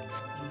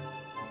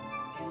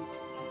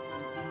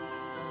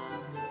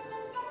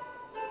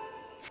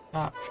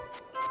 Stop.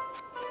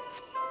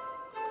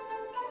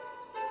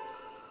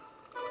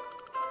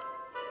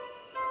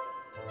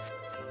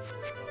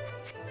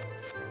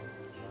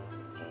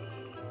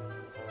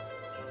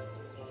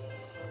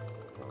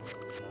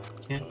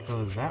 Can't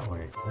go that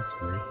way. That's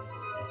weird.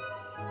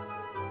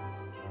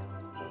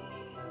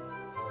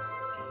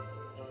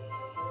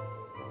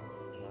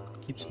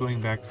 Keeps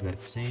going back to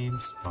that same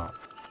spot.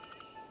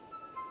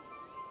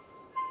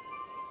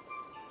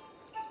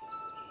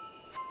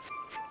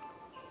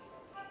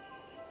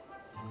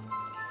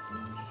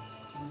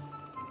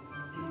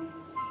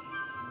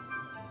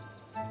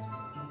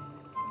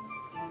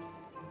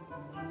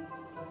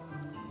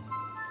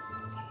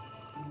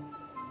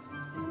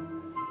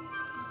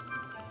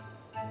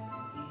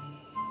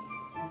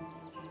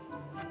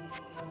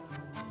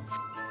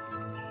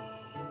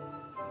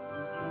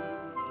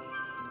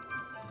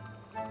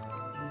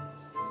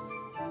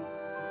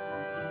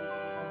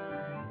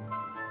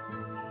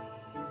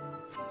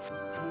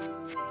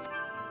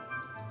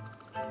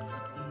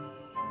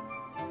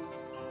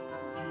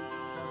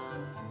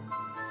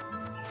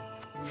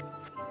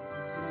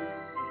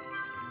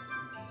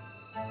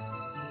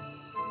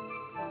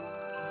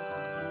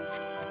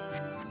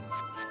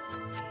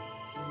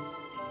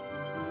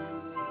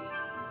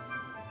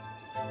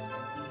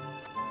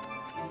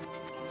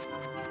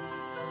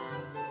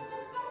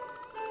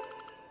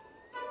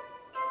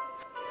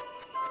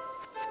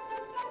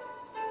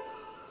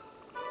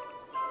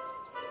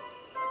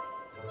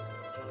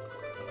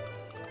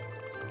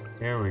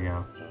 There we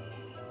go.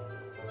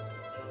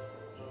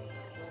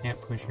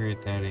 Can't push her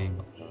at that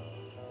angle.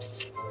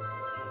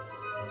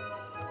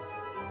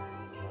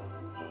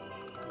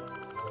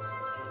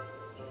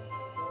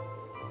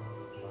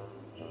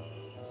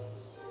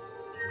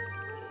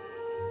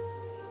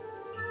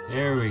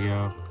 There we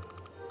go.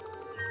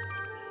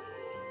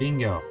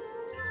 Bingo.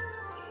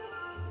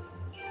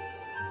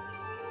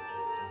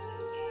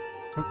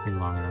 Took me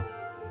long enough.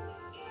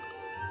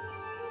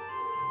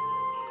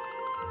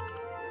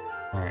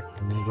 Alright,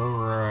 I'm gonna go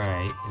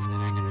right, and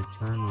then I'm gonna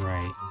turn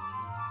right.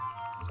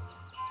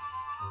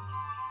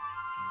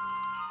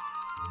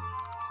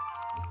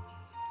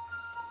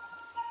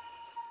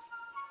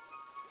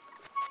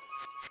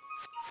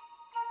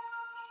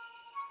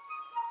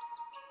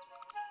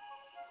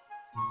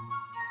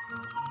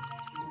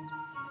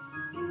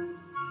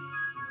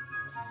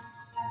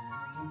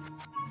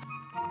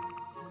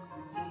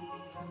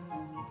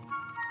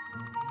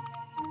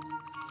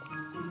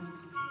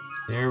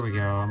 There we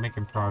go. I'm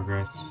making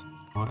progress.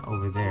 I went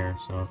over there,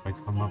 so if I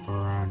come up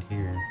around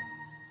here.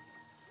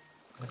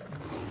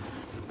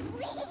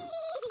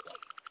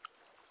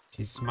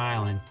 She's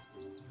smiling.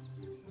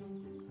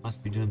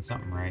 Must be doing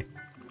something right.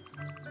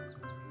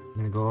 I'm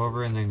gonna go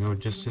over and then go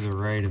just to the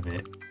right of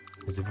it.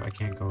 Because if I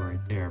can't go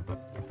right there,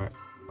 but if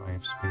I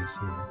have space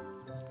here.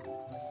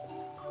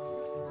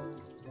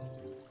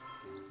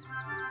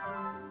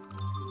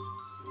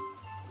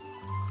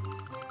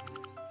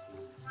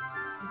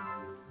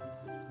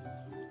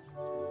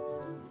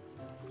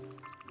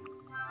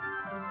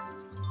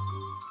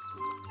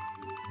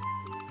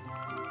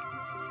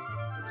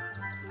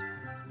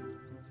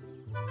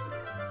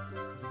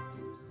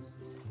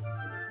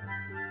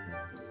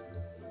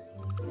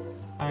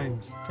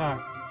 I'm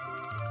stuck.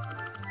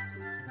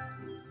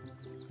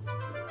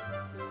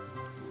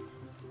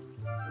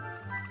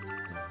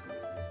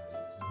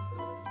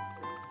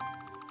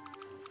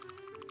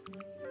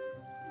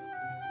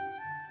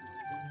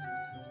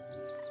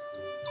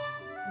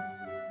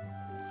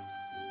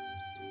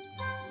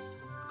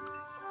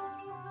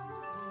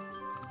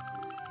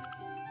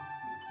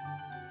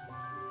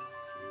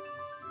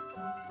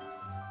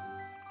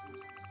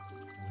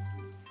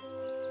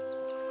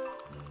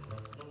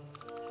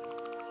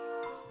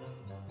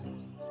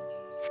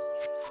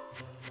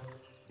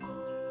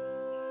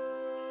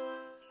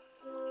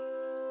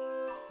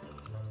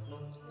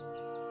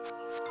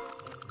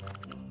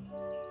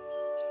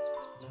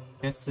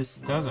 Guess this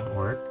doesn't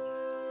work.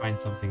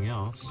 Find something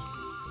else.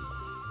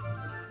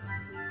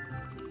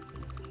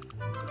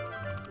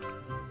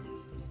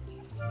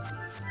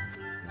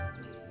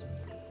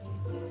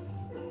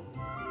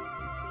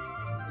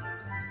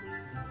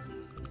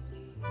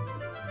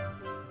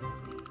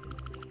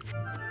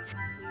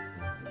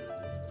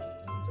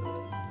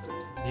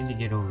 I need to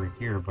get over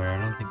here, but I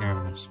don't think I have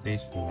enough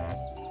space for that.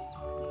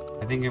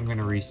 I think I'm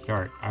gonna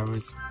restart. I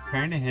was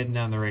kind of heading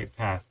down the right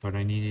path, but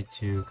I needed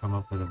to come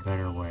up with a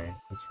better way.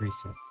 Let's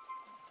reset.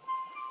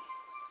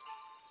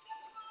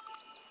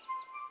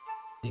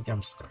 I think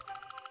I'm stuck.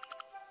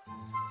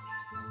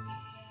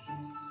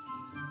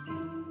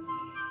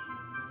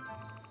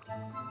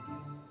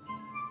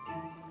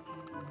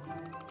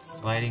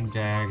 Sliding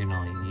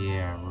diagonally.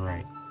 Yeah,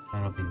 right.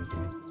 That'll be the day.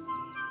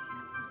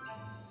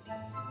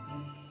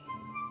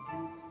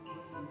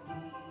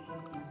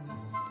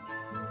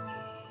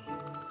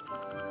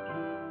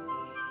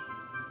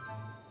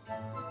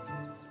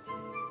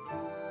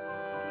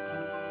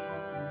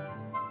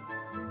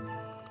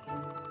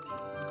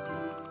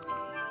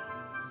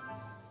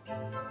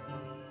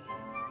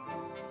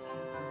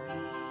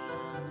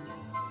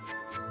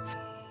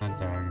 Not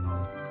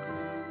diagonal.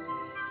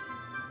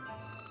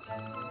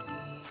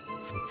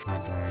 It's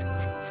not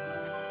diagonal.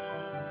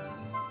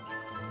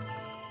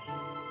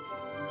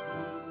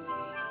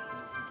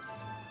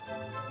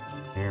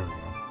 There we go.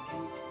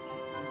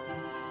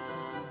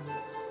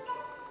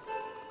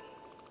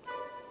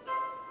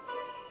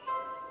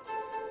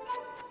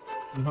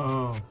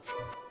 No.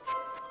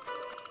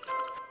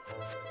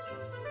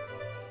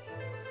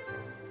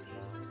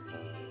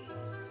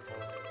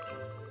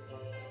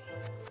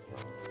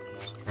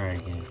 Let's try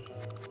again.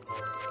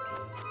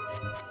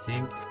 I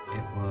think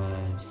it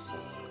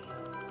was...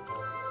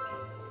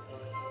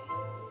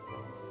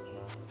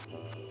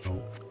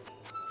 Oh.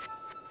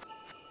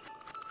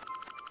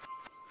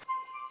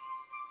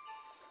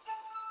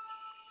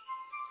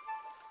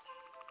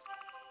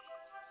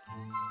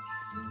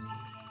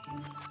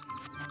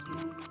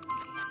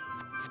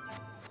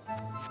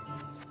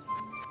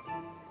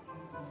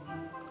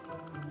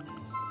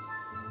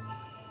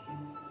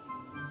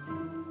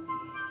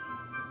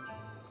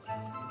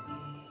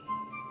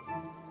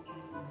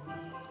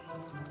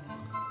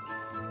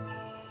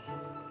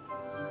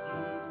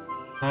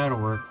 That'll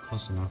work,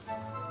 close enough.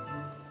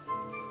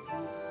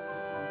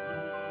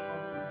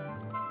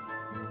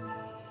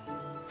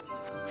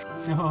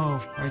 No,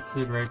 I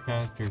slid right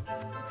past her.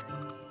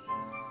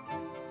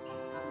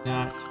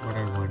 Not what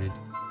I wanted.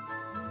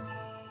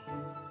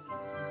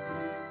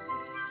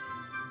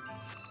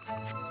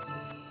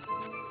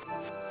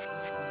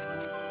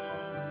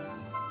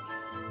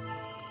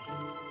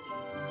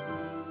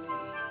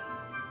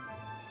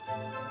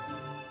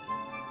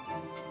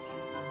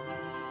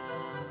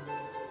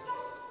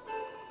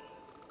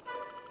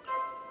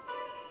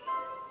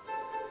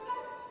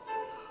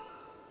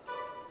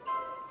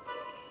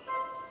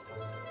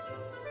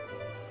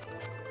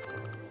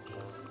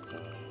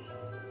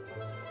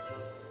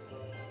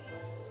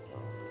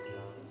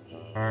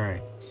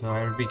 Alright, so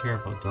I would be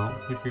careful.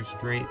 Don't put your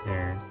straight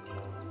there.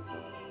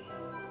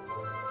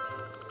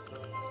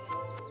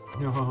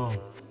 No.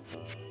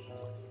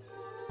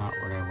 Not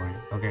what I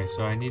wanted. Okay,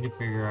 so I need to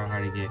figure out how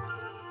to get...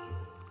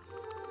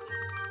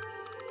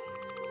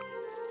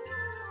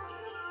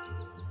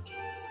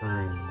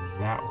 her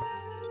that way.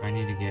 So I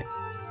need to get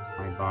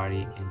my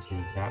body into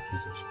that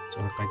position.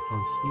 So if I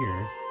go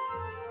here...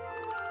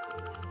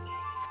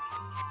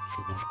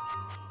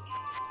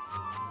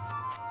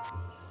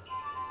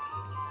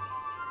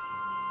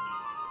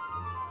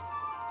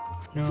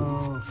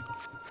 No.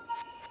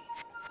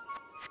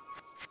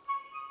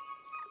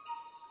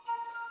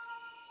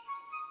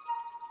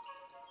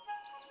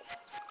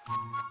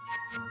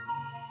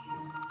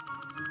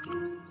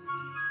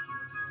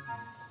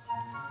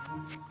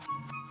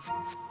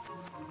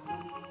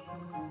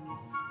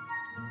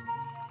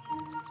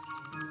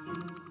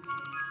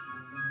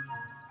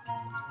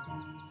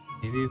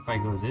 Maybe if I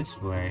go this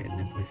way and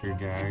then push her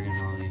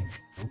diagonally.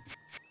 Nope.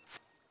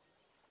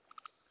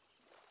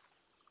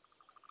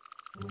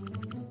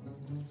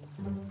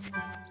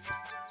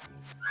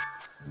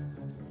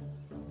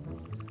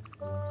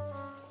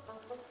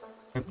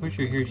 If I push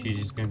her here, she's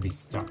just gonna be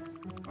stuck.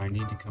 I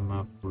need to come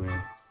up with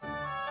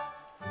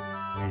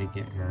a way to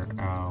get her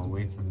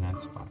away from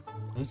that spot.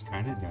 That's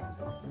kind of down.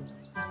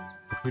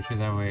 If I push her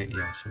that way,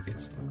 yeah, she'll get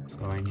stuck.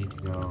 So I need to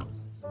go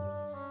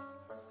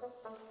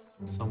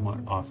somewhat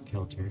off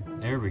kilter.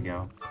 There we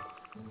go.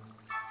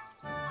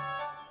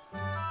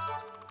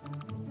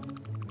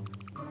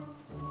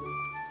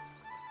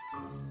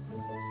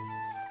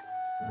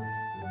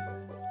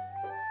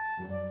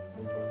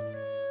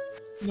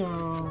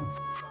 No.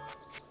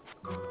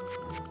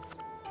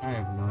 I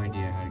have no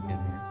idea how to get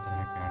her the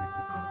heck out of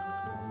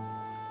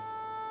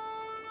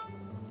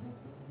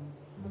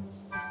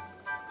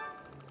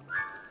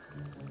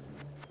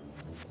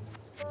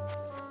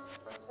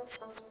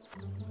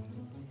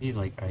here. Need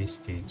like ice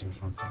skates or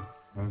something.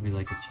 That would be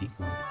like a cheat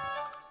mode.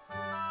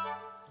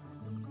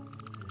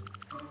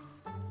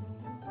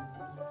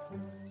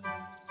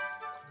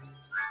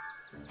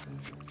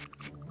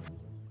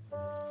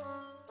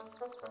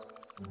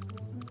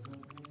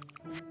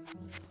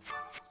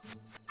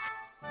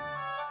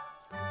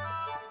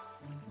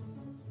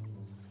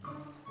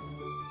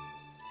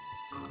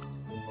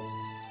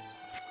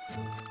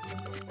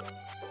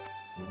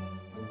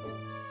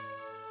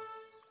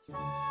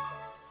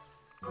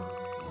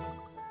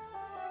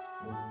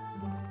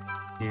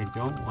 I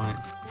don't want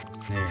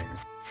there.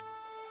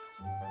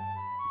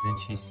 Then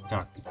she's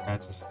stuck.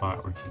 That's a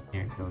spot where she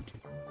can't go to.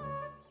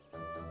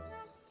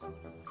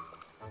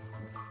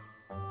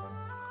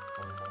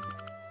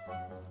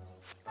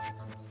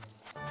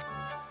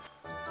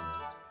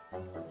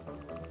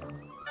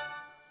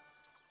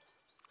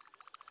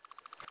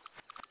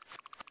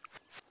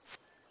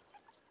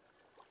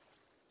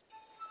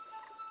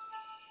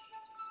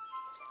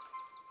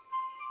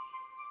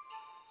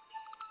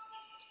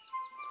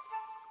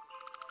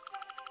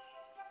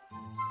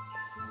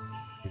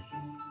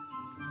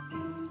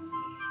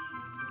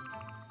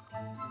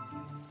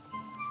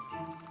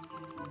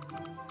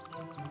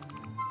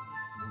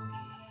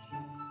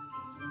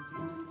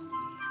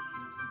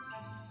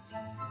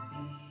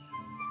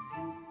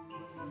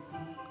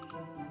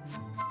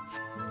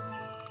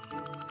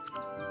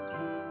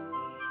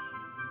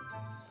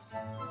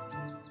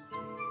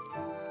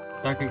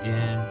 Back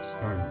again,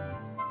 start over.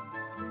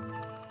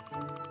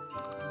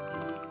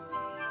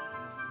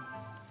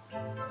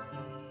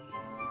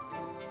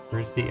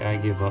 Where's the I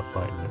give up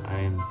button? I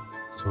am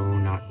so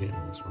not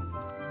getting this one.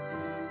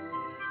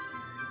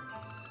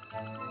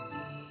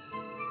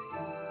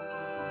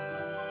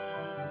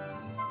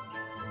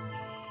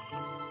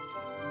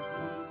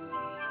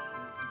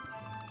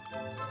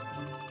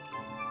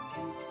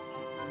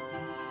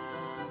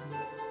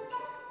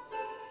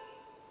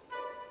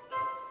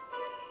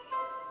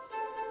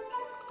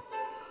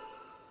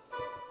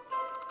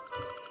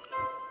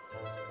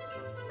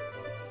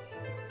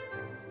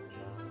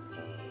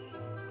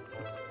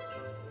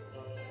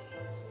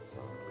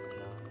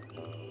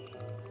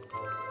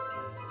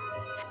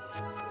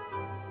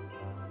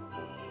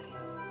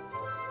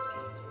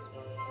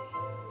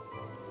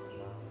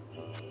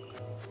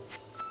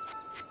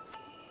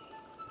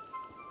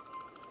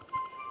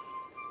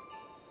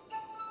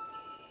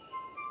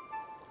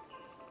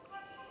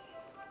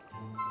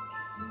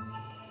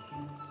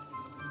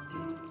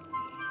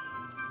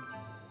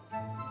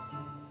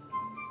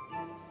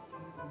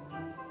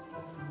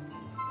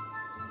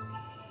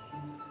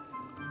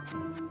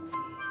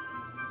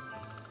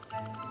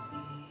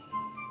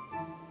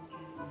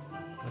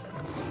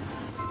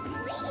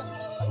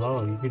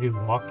 Hello, you could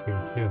even walk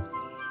here too.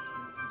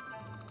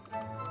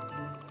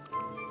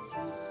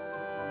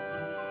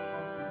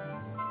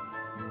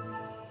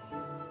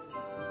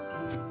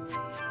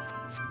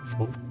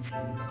 Oh.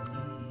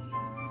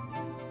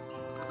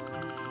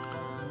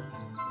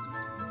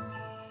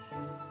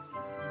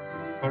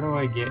 How do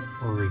I get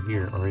over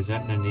here, or is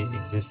that an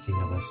existing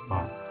of a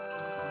spot?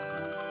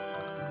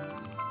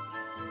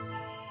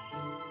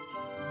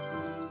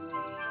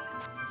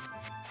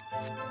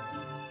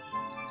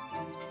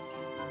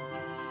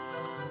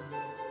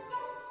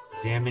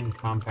 Examine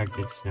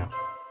compacted snow.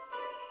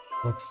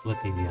 Looks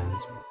slippy beyond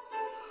this one.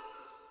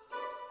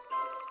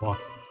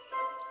 Walking.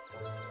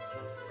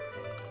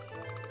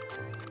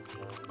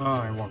 Oh,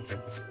 I walked it.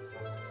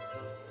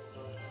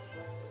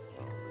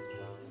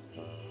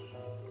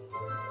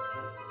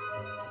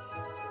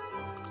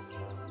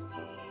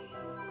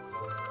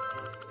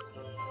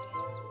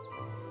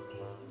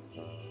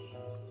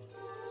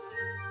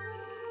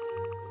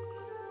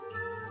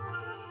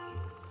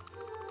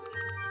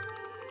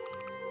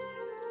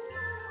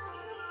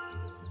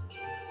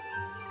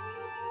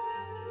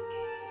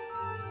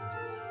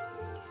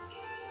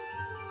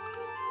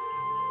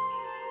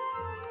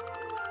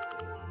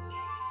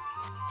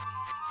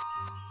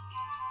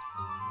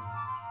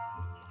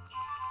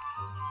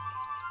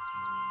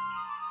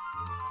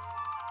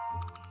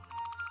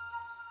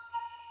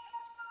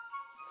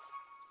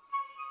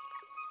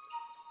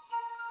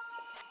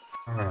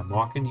 Alright, I'm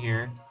walking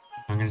here.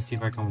 I'm gonna see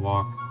if I can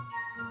walk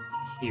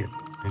here.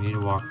 I need to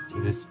walk to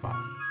this spot.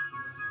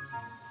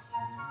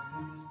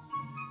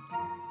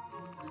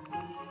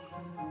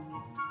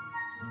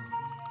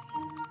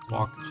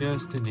 Walk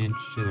just an inch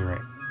to the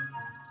right.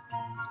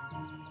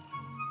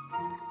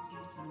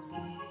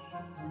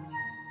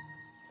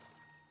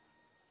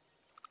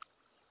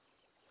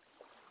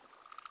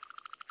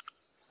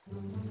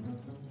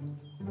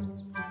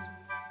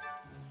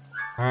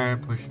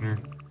 Alright, pushing her.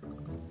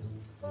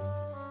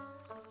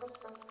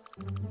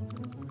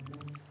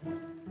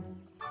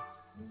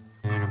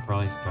 And I'm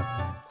probably stuck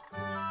here.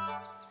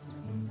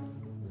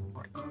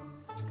 Right.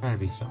 There's gotta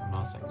be something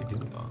else I could do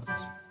with all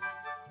this.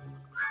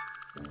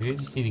 Maybe I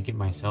just need to get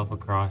myself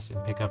across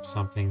and pick up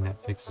something that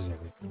fixes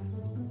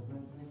everything.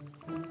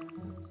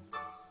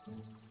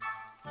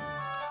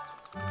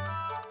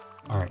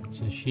 Alright,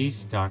 so she's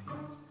stuck.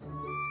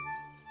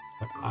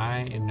 But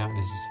I am not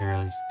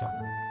necessarily stuck.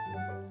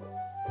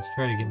 Let's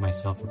try to get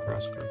myself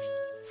across first.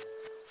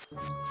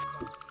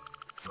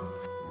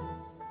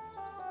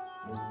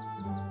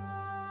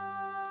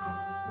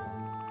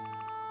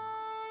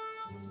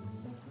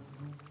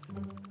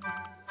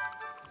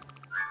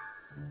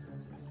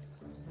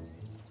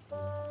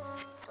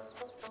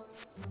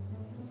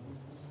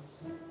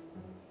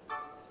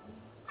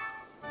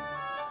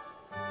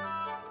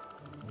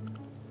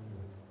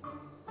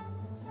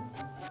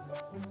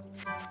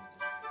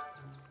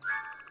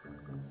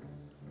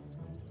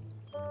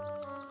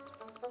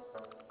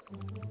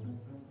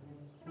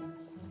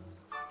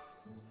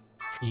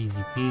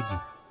 Easy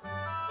peasy.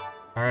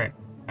 Alright,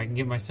 I can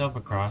get myself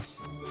across.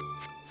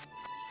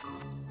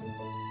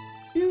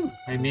 Phew,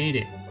 I made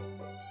it.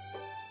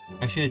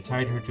 I should have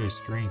tied her to a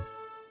string.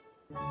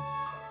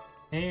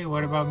 Hey,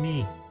 what about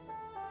me?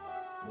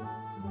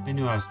 I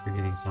knew I was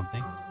forgetting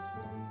something.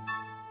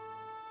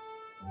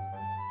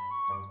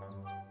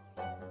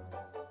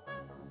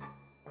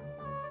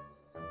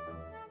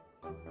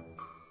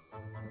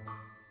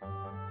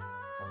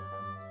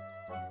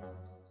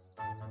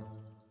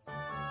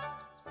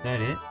 Is that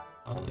it?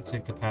 Oh, it looks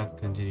like the path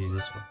continues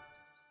this way.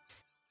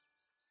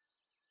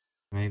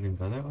 Can I even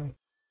go that way?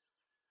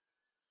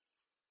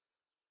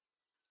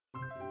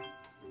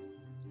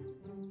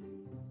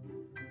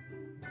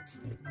 Looks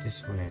like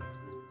this way.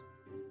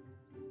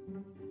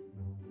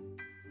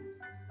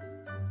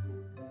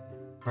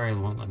 Probably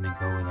won't let me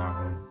go without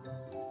her.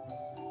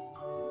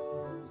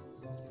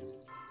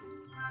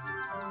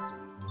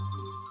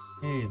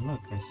 Hey,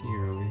 look, I see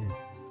her over here.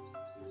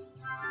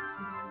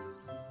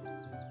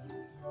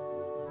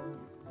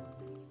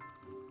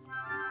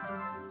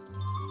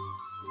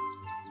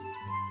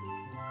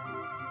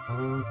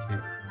 Okay.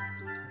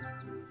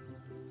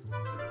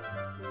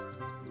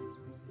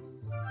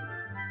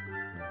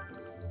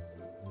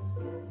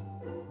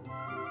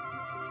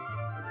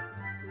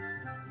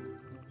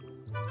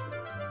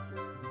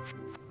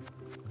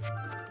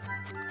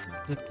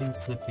 Slipping,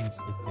 slipping,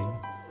 slipping.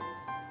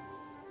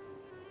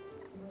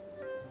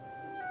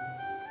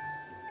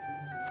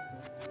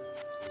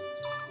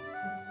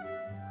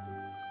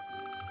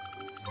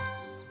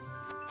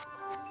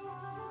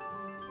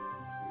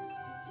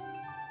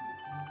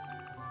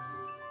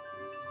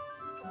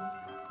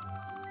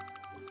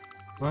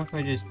 What if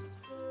I just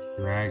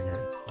drag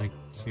her? Like,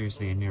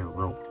 seriously, I need a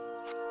rope.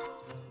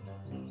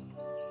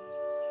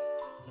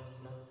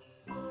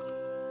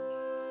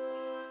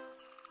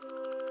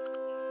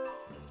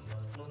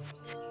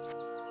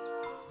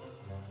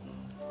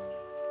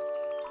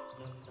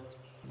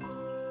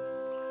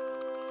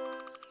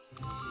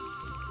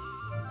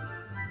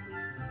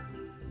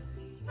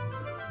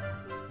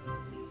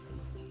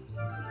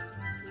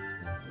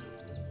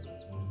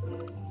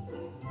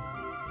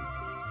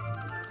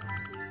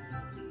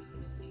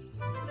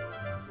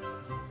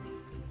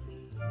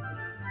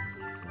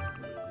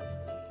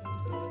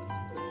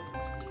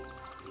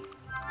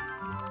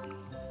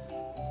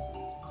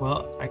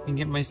 Well, I can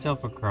get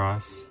myself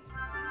across.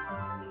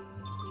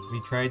 We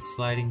tried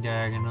sliding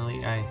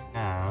diagonally, I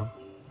have.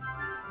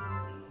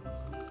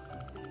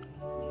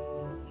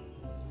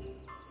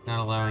 It's not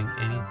allowing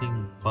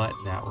anything but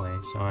that way,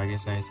 so I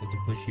guess I just have to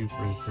push you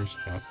for the first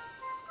step.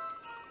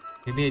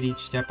 Maybe at each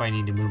step I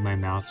need to move my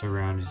mouse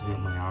around to see what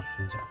my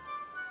options are.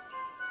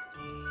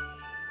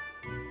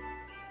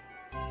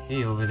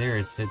 Hey, over there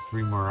it said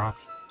 3 more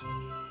options.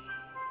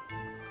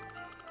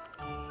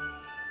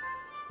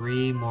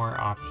 3 more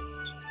options.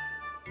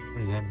 What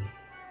does that mean?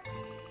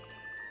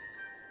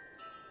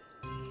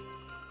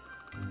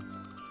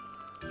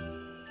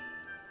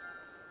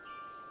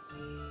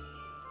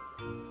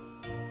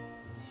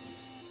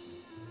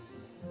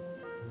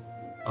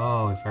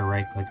 Oh, if I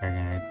right click I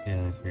can get the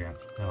other 3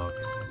 options. Oh,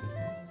 okay, that doesn't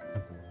work.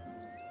 Okay.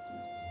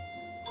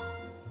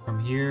 From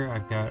here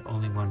I've got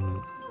only one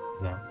move.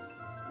 That.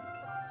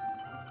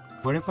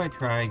 What if I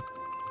try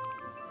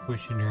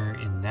pushing her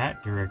in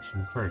that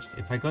direction first?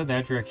 If I go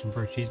that direction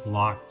first, she's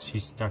locked,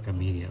 she's stuck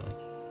immediately.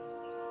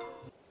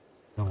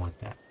 Don't want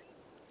that.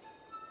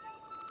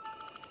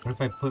 What if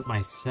I put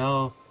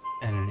myself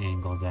at an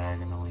angle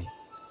diagonally?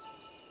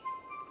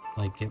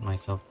 like get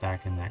myself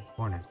back in that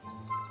corner.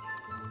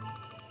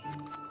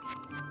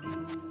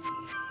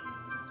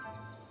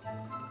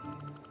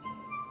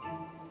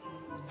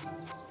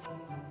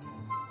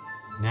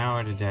 Now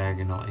at a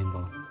diagonal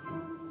angle.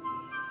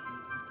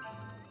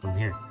 From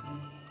here.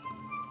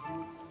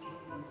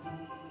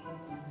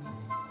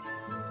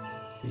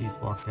 Please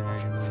walk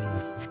diagonally.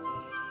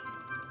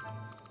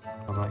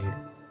 How about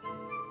here?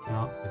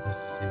 No, it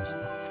was the same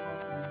spot.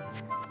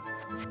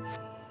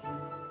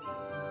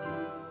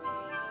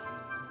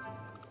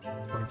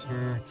 Towards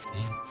her.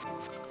 Dang.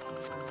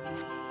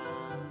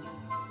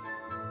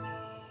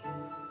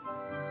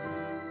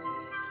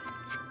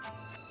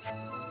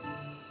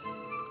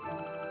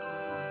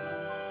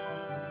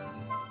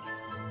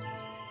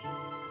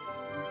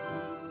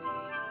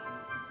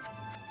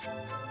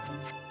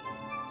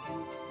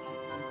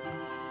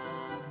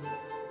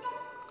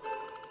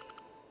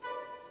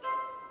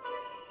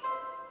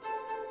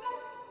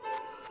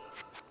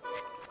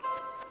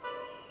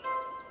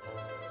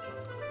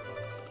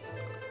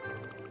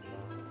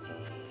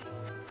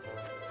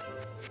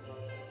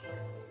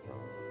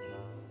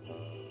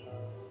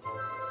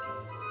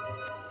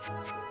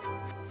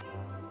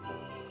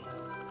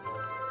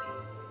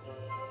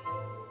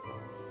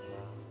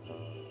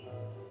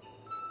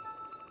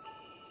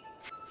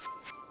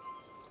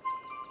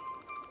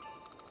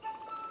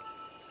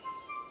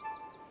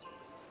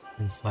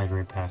 And slide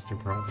right past her,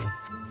 probably.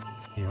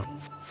 Yep.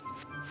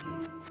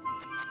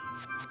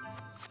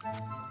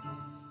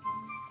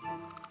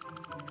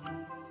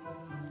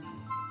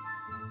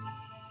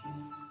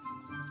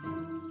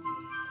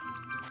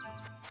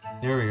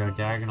 There we go,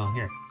 diagonal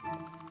here.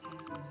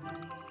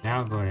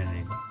 Now go at an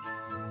angle.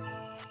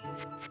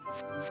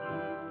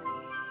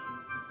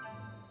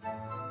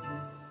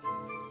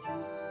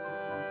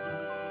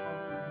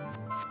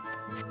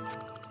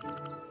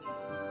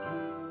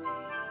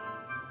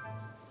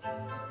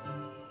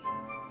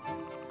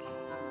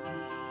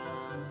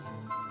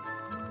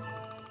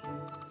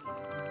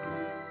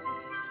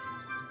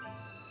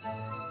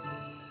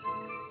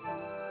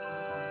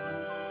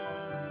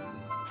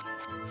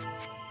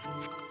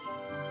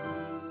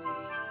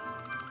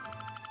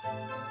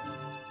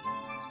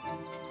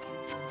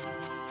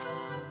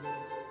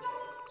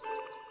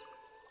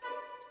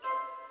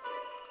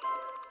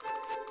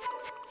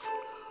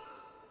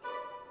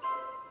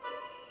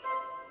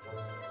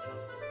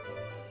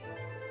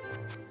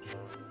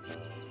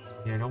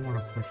 Yeah, I don't want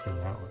to push her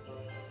that way.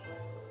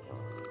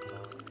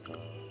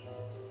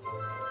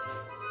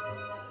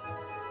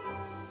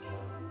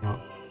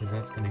 No, because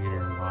that's going to get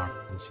her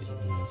locked and she's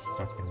going to be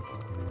stuck in the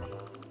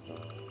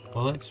rock.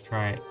 Well, let's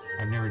try it.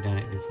 I've never done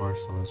it before,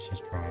 so let's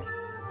just try it.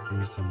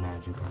 Maybe some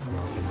magic will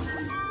open up.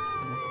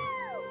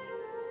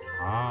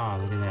 Ah,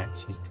 look at that.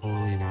 She's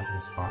totally not in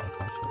the spot I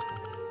thought she was going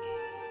to be.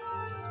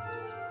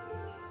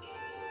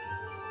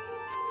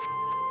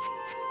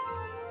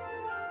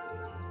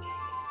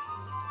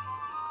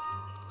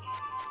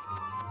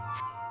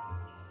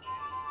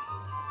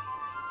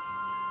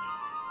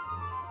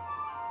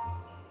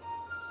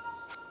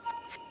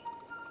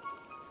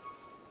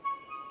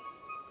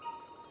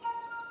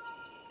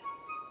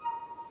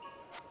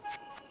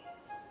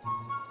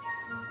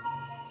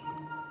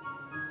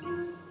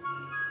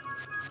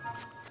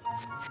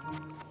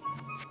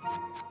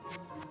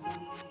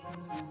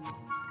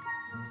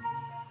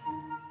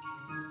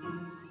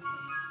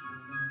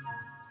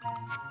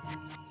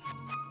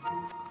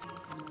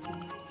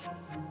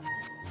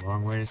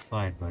 Long way to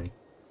slide, buddy.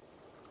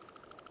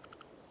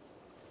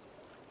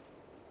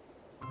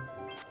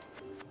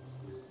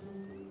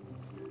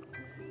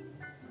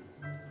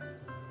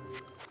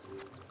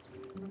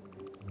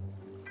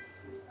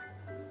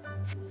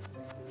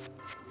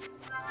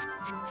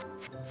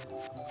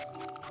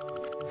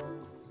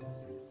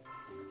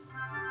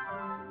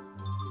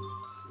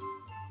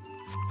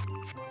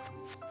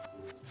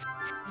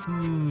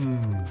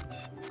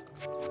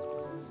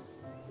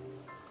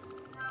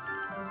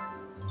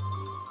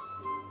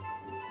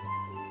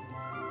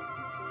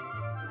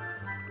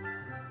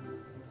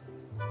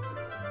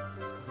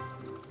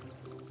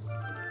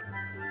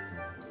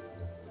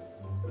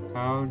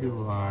 How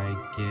do I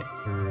get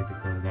her to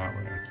go that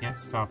way? I can't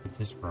stop at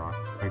this rock.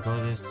 If I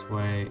go this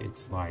way, it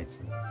slides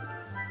me.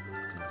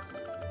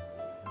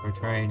 If I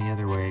try any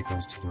other way, it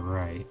goes to the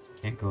right.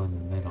 Can't go in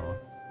the middle.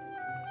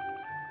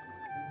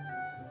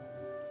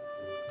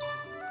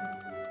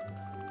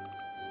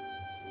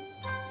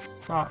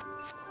 Stop.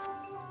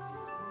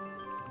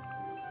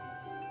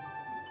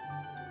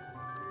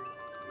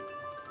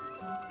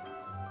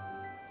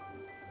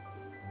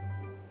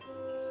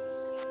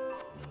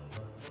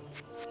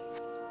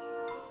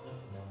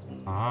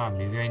 Ah,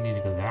 maybe I need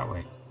to go that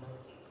way.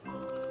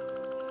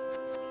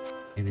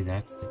 Maybe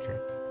that's the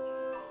trick.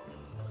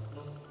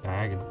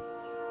 Diagonal.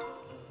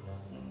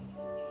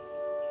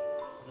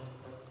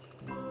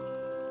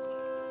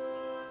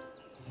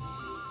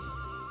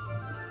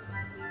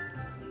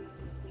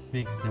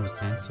 Makes no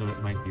sense, so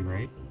it might be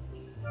right.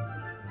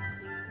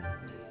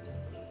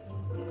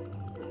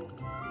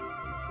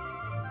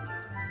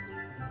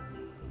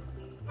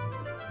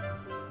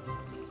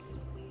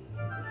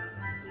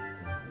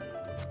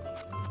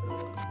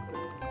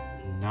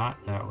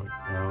 not that way.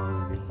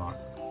 Oh, good luck.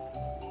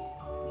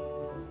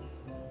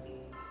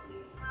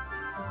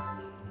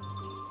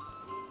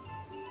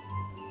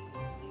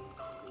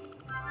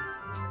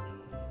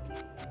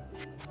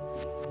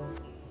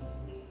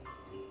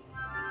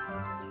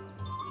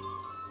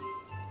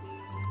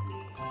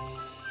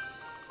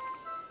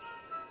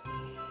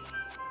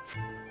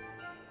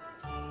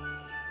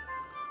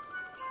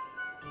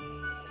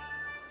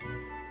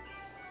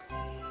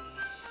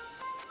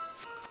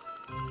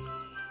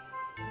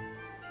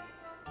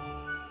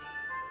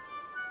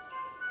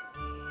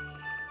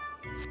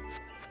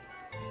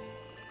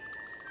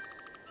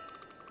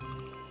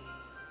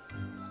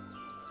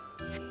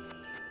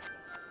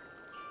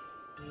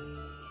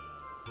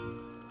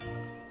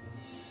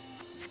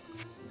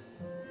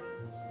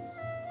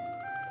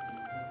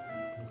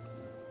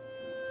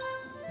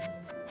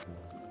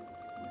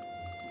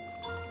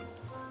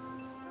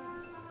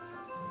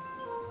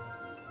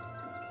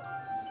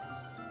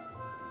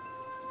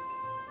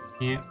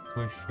 Can't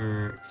push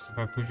her, because if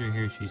I push her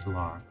here, she's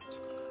locked.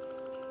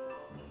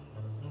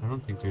 I don't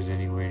think there's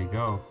any way to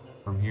go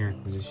from here,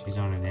 because she's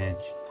on an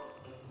edge.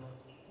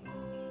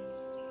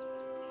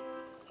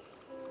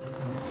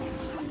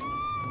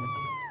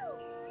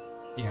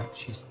 Yeah,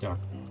 she's stuck.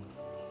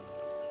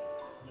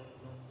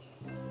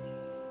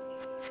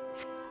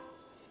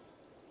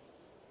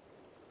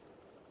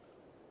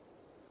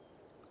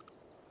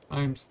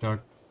 I'm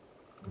stuck.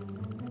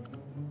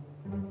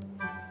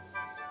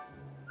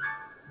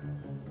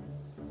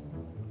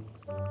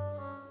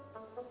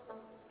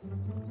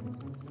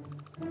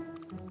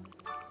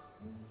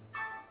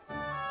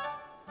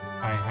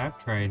 I have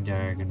tried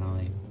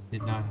diagonally.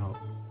 Did not help.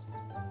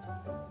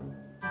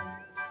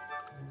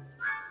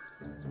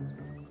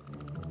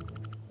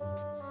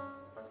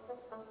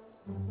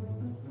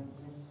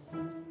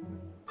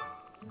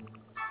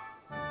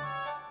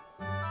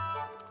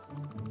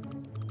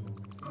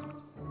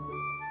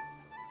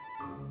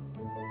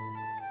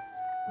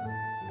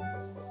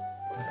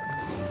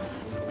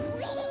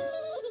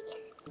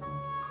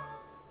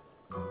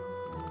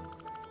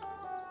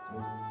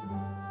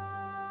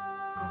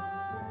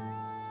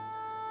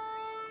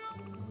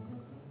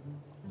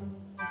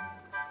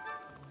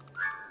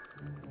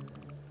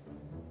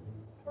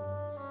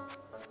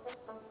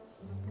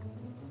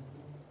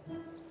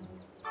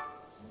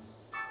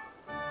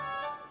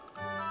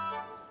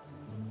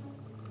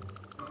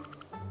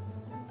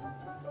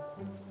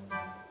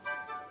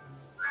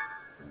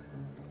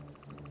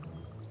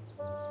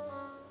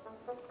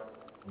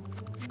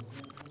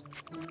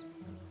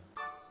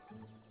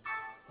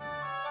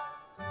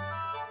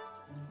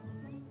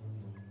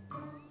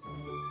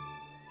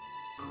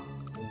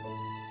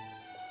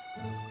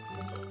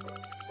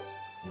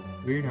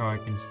 Weird how I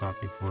can stop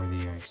before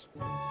the ice.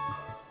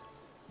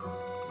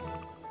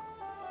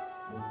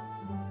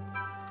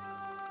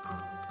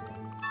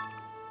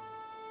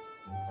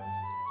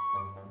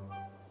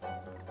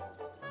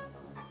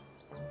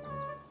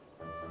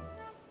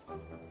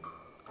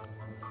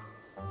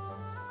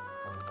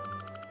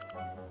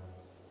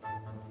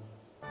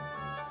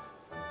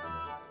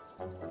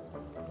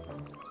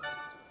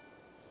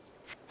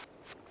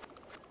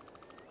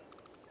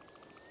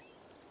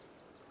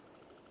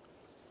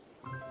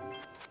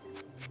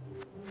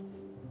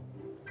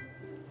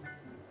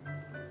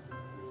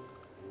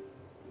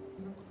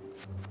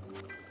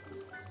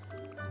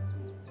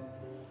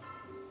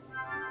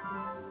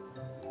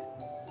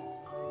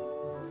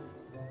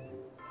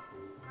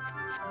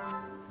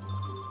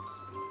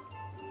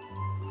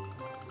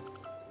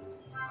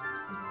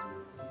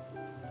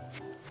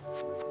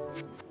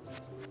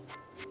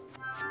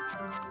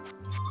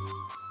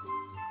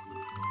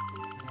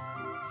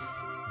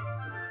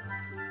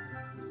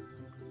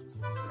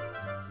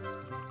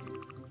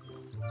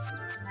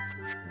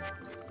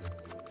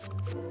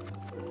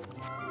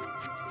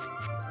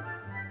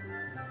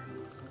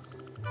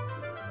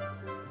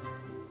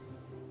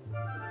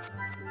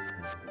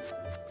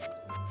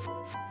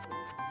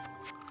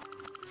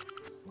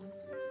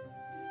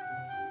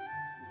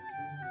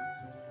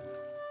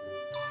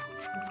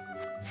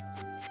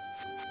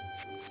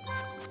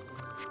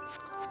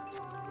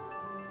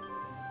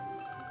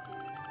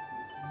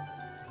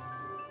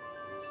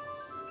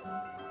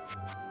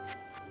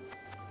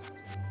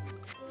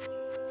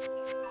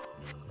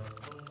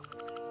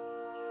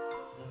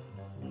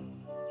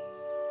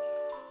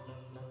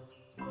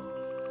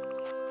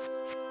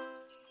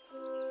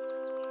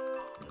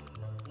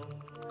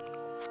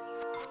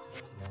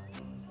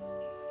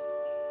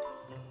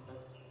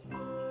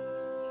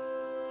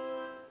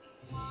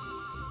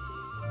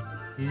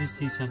 You just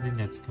see something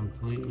that's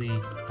completely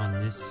on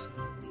this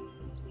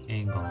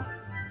angle.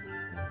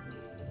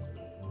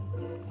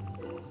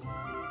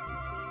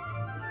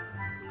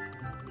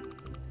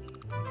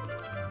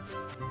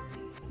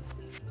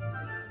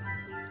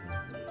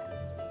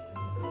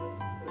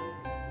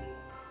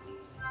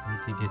 I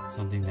need to get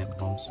something that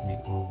bumps me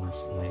over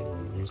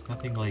slightly. There's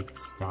nothing like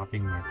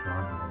stopping my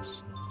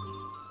progress.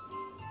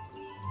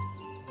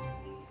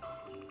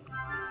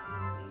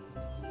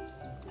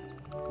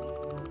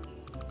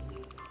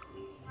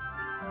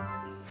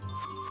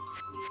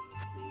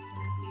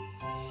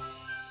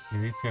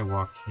 Maybe if I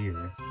walk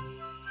here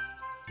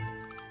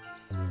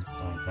and then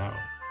slide that way.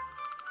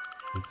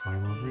 Can we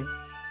climb over it?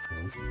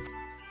 Nope.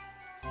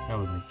 That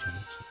would make too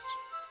much sense.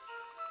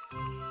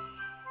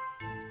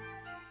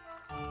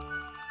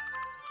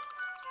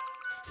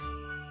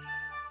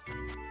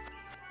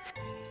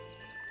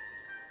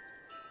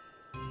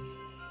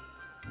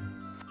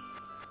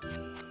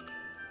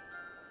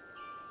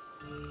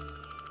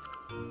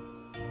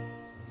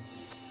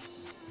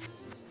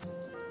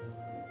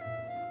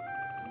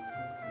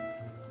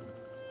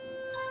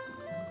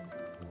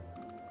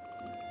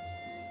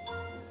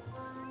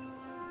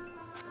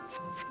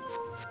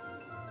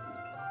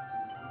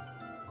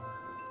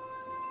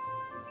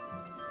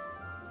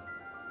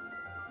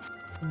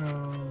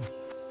 No.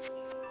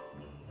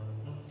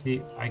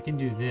 See, I can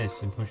do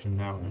this and push him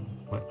that way,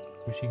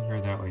 but pushing her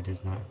that way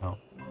does not help.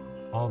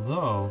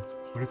 Although,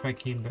 what if I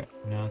came back?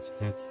 No, see,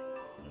 that's...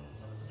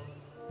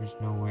 There's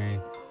no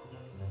way.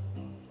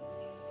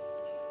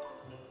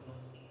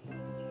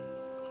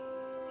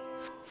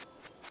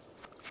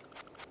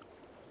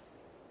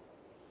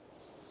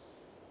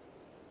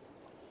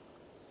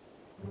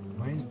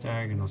 Why is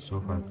diagonal so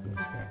hard for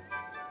this guy?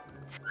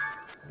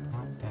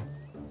 Not that.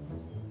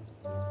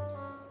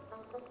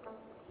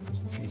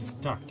 He's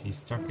stuck. He's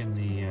stuck in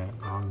the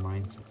wrong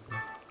mindset.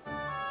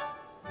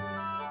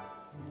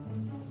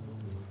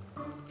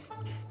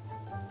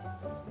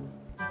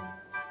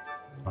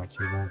 But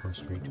you won't go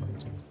straight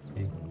towards him.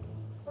 Okay?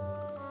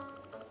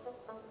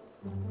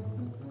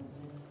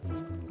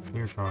 He's going to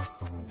clear across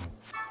the whole way.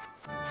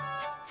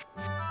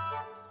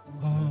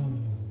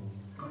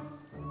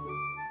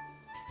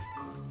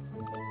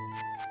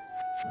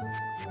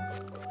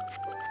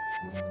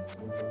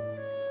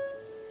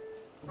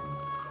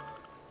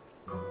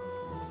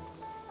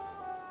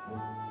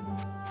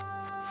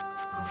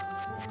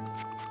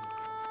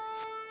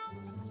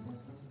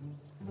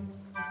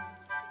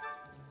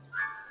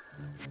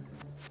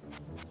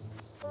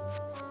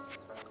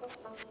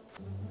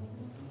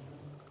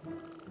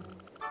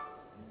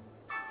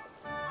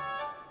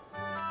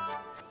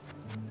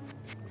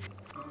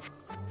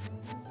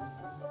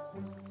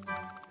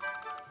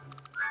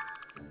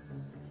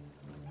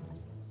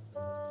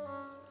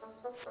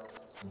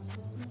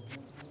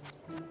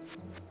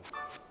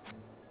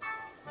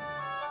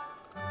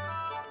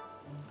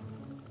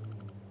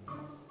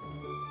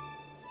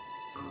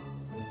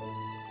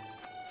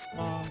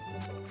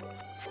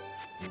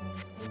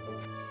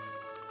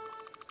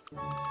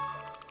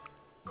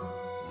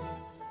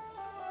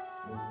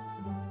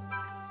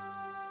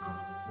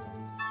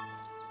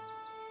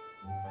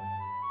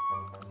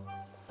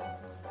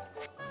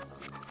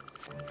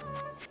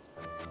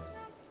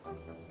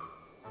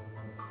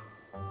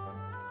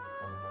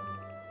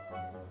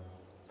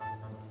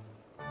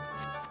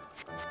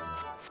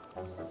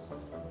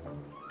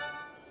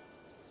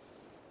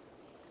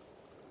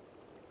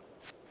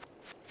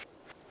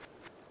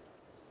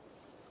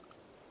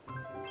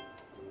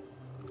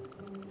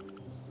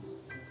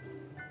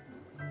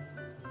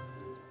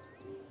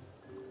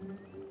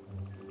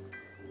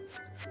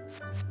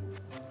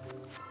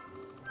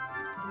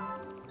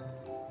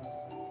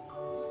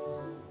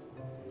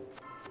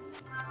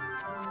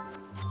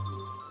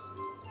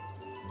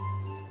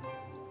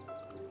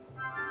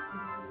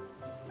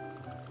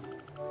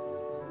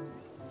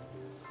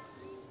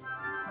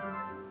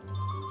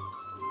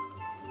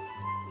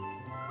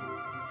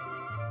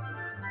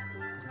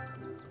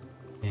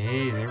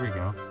 Hey, there we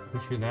go.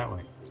 Push her that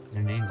way, at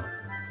an angle.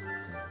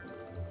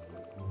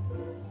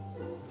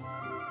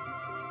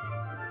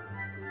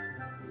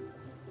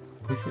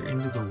 Push her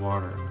into the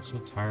water. I'm so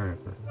tired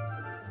of her.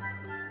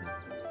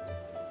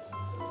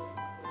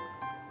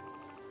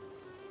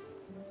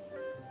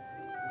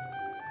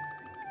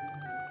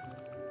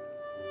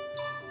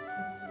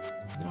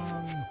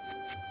 No.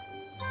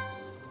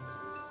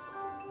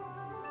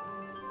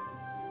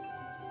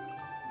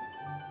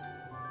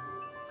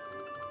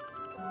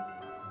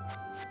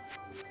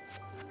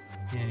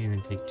 Can't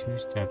even take 2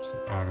 steps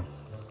out of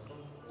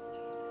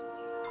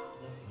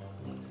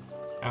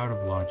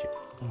logic.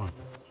 Come on.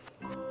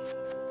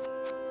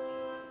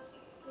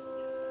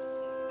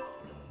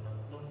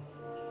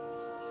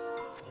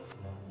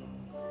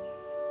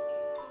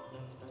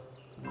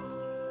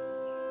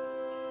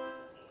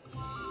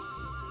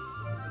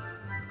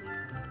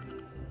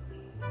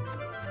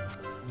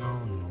 No.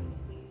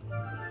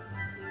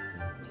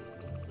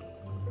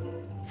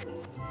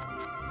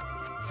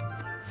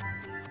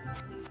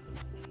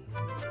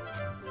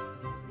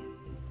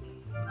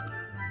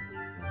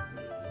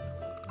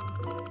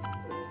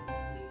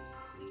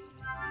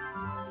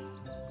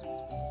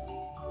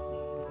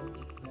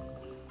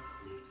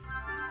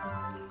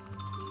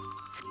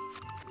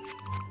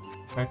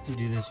 I have to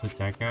do this with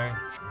that guy.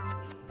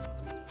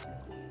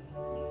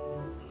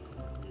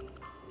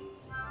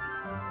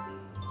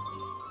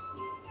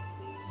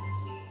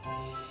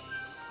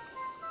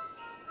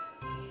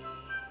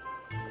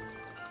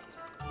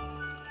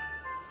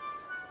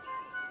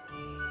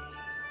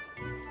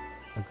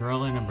 A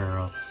girl in a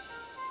barrel.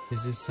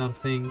 Is this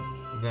something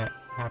that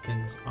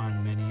happens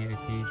on many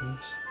occasions?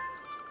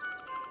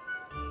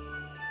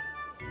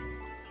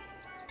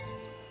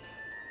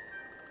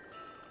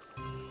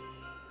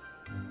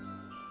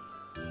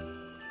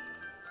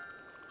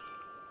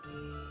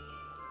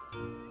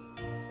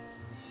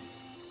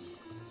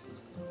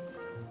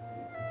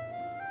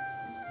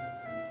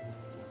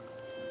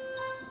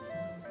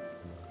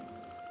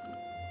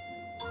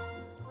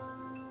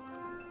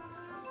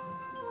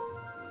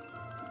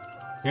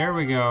 There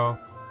we go.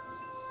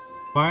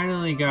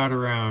 Finally got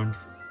around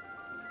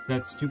to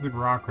that stupid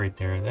rock right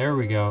there. There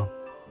we go.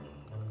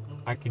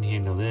 I can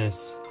handle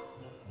this.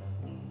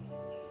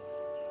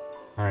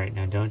 Alright,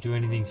 now don't do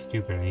anything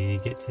stupid. I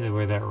need to get to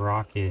where that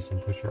rock is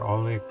and push her all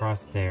the way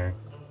across there.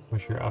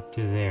 Push her up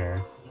to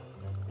there.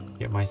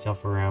 Get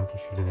myself around,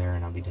 push her to there,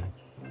 and I'll be done.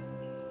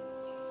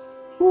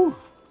 Whew.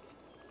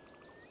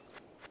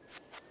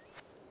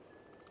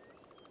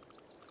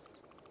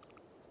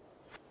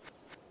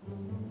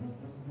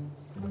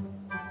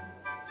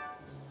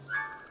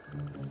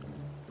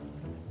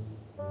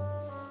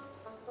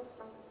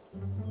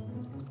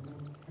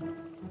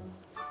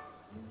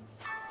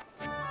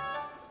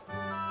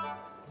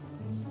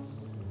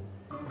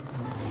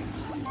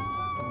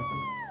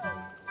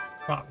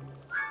 Stop.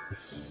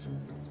 Yes.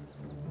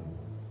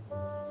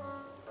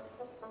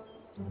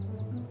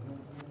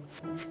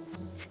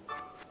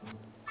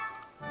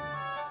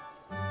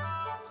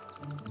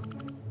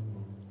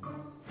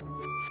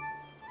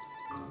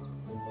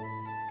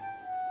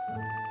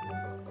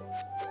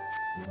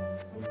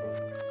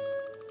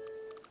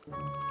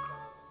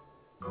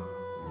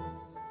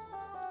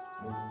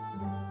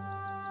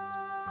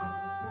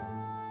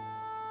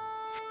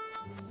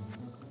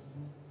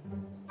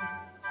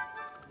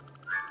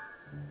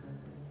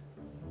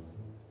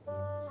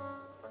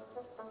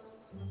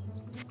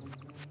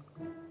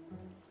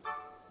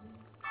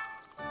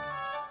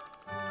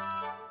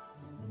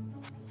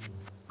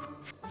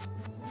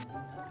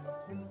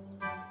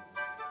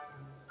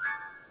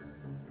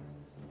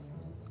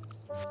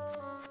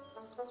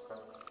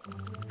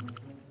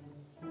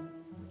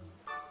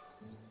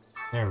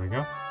 There we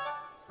go.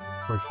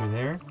 Push her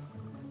there.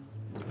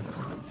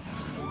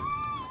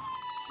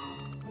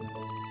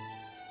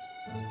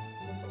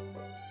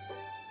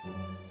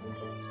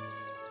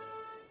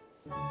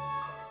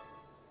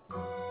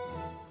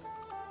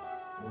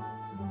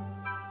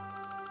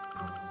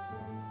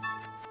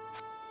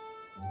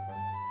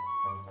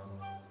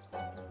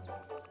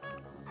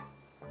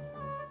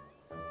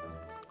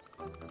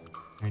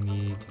 I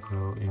need to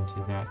go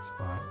into that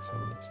spot, so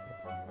let's go.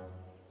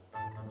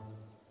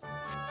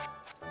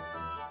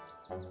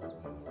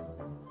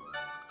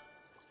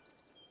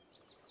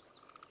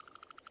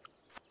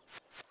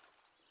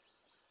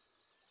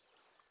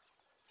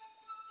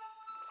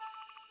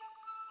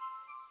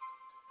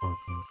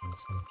 Okay.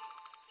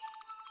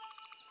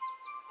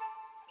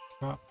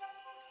 Stop.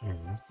 There we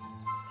go.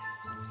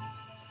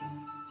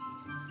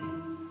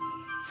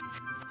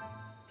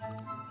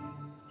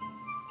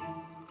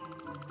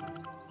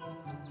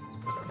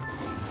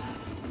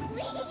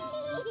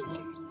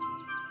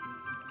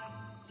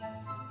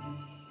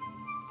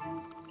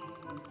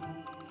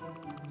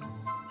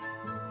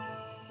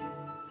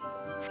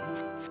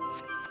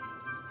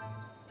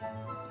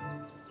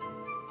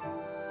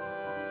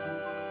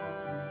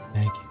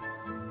 Thank you.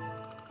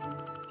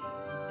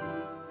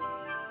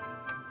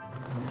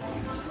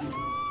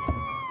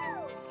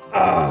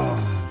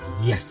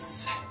 Ah,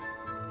 yes.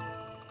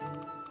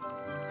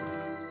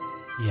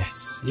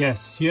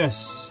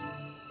 Yes.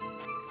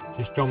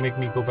 Just don't make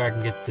me go back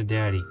and get the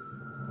daddy.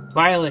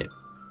 Violet!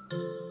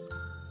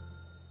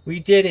 We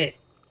did it!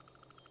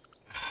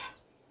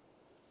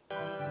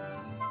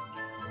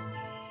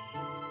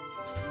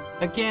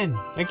 Again!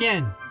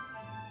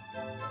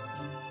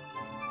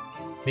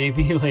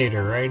 Maybe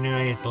later. Right now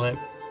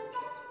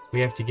we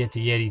have to get to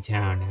Yeti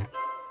Town.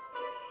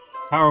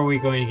 How are we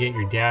going to get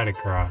your dad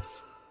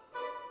across?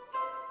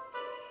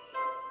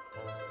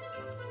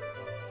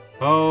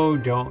 Oh,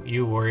 don't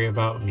you worry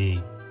about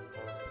me.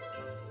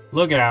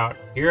 Look out,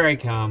 here I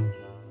come.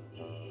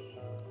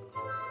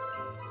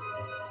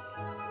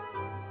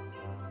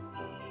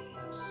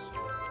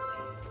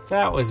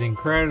 That was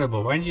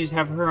incredible. Why didn't you just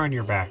have her on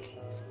your back?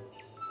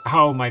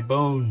 Ow, my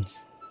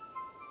bones.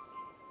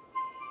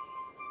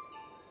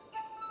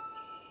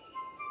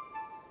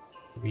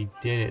 We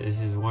did it.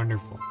 This is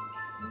wonderful.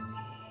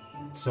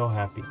 So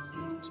happy.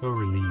 So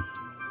relieved.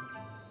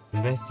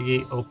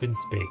 Investigate open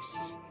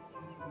space.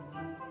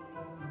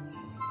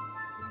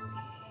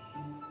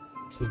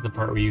 This is the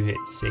part where you hit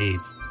save.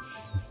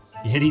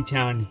 Yeti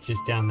Town is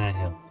just down that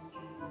hill.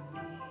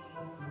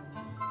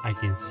 I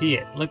can see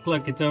it.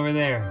 Look, it's over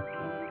there.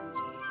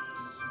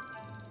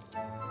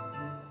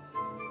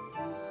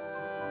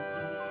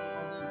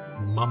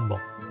 Mumble.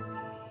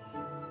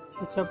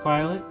 What's up,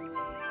 Violet?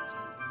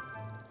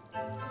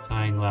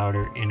 Sighing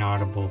louder,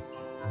 inaudible.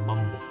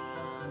 Mumble.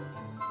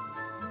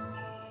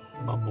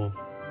 Mumble.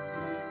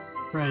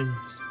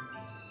 Friends.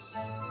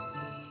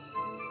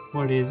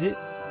 What is it?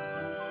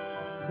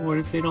 What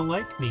if they don't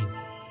like me?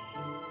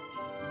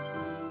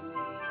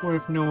 What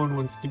if no one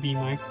wants to be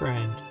my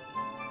friend?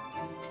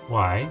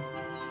 Why?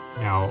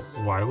 Now,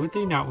 why would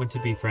they not want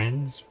to be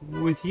friends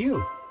with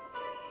you?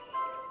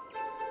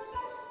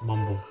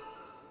 Mumble.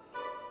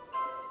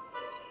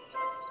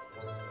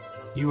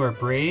 You are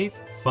brave,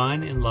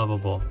 fun, and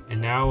lovable,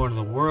 and now one of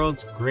the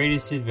world's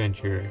greatest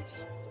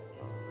adventurers.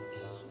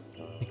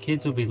 The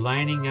kids will be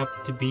lining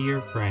up to be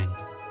your friend.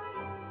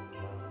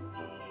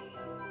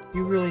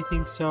 You really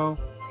think so?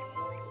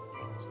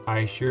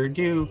 I sure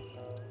do.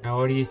 Now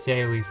what do you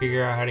say we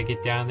figure out how to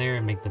get down there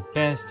and make the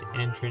best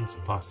entrance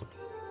possible?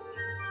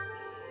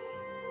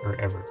 Or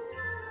ever.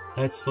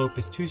 That slope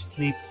is too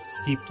steep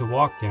to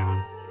walk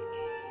down.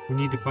 We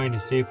need to find a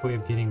safe way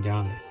of getting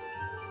down there.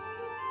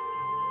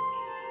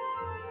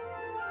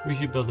 We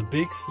should build a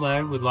big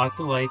sled with lots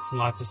of lights and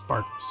lots of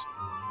sparkles.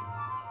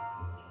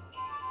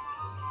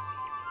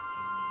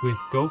 With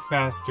go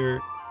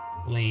faster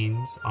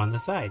lanes on the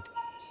side.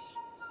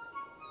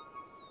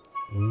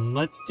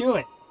 Let's do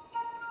it!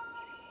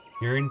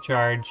 You're in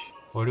charge.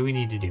 What do we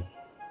need to do?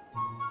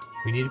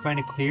 We need to find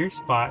a clear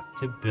spot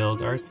to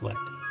build our sled.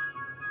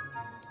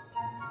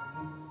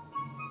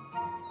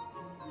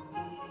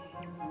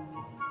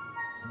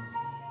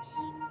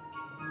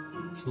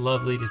 It's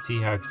lovely to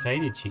see how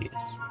excited she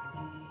is.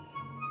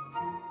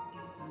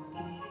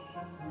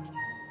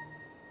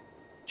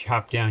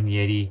 Chop down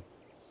Yeti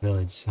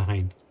village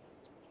sign.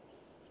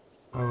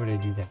 Why would I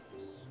do that?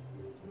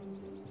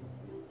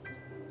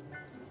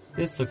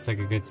 This looks like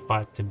a good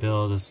spot to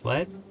build a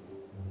sled.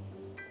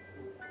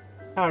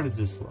 How does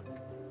this look?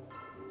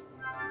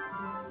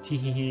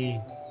 Tee.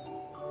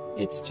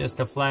 It's just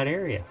a flat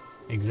area.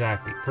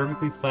 Exactly.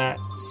 Perfectly flat,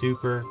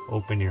 super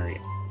open area.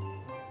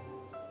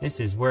 This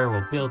is where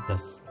we'll build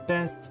the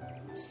best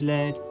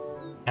sled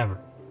ever.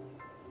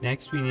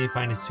 Next, we need to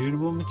find a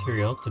suitable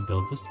material to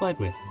build the sled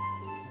with.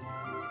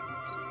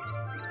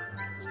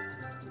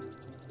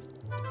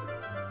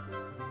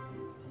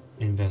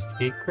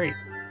 Investigate crate.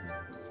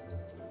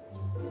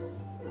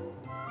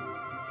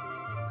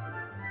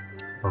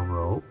 A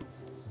rope.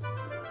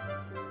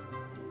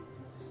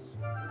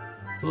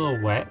 It's a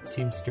little wet,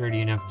 seems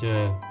sturdy enough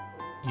to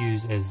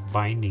use as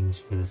bindings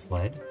for the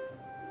sled.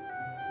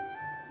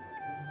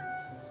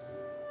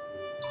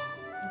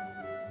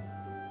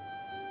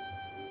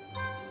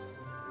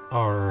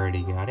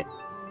 Already got it.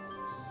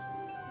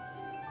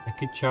 I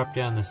could chop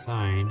down the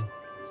sign.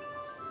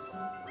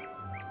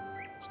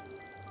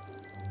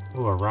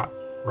 Ooh, a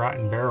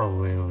rotten barrel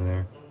way over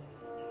there.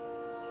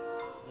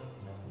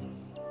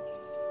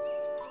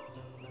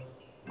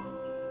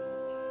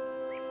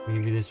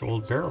 Maybe this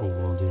old barrel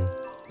will do.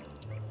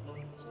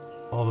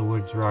 All the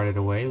wood's rotted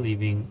away,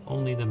 leaving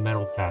only the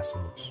metal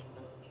fasteners.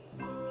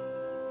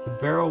 If the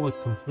barrel was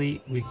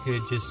complete, we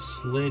could just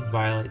slid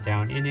Violet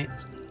down in it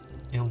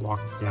and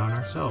walk down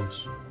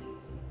ourselves.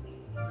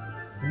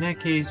 In that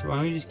case, why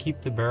don't we just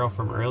keep the barrel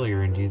from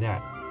earlier and do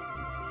that?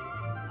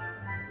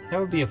 That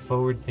would be a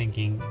forward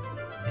thinking,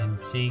 and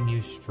seeing you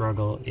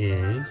struggle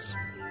is...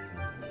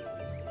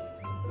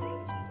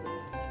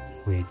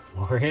 Wait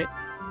for it.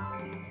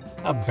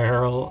 A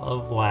barrel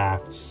of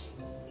laughs.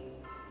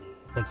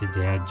 Such a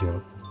dad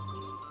joke.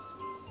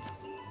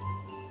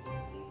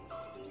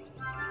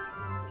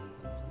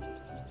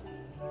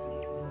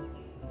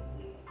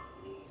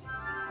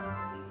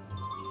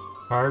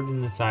 Carved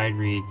in the side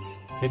reads,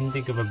 couldn't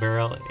think of a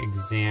barrel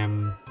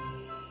examine,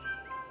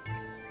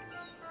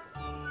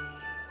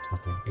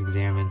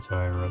 so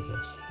I wrote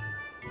this.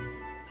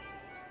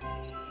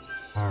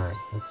 Alright,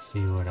 let's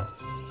see what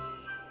else.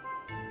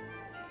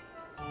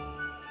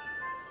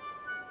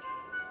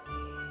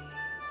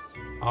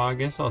 Oh, I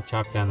guess I'll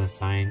chop down the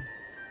sign,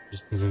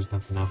 just because there's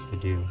nothing else to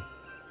do.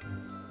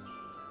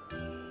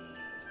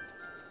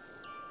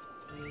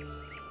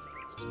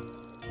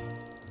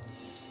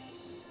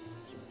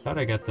 Thought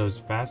I got those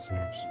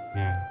fasteners.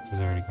 Yeah, it says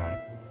I already got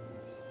it.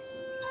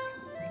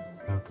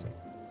 Okay.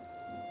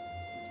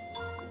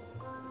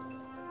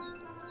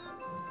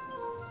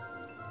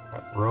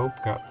 Got rope,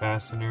 got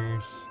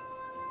fasteners.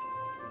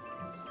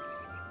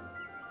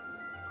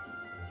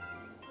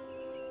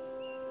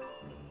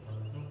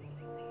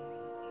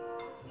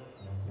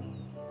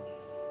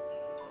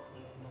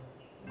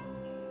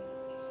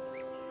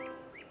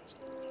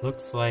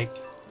 Looks like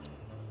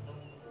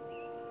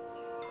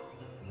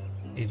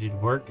it'd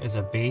work as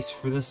a base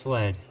for the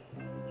sled.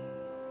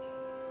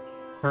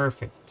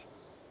 Perfect.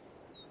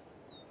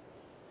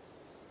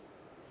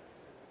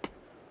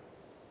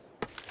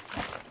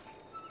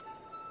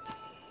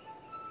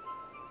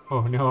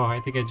 Oh no, I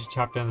think I just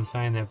chopped down the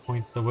sign that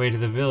points the way to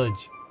the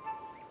village.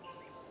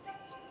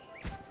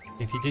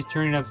 If you just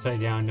turn it upside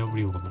down,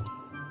 nobody will know.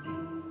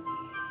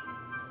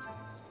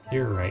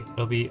 You're right,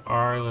 it'll be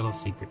our little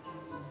secret.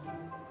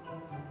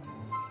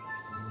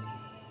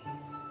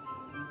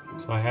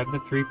 So I have the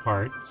 3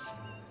 parts.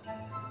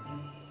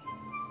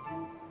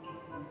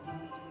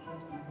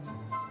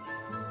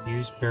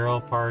 Use barrel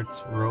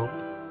parts, rope.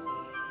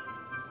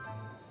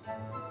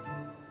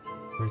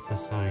 Where's the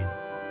sign?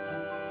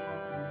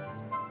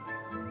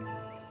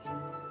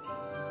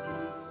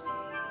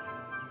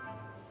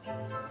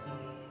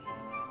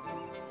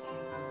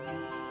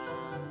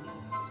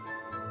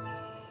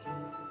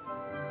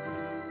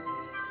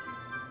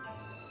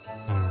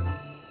 I don't know.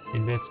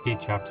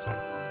 Investigate chop sign.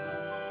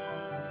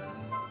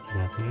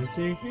 Nothing to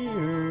see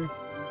here.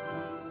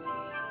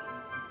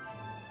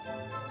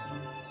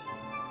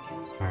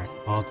 Alright,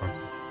 I'll talk to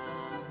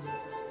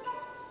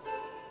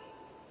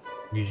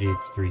you. Usually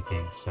it's 3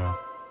 things, so...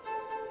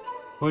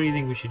 What do you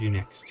think we should do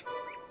next?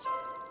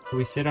 Can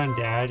we sit on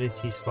Dad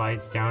as he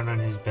slides down on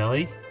his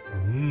belly?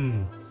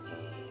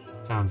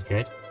 Sounds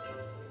good.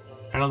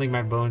 I don't think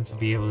my bones would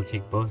be able to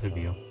take both of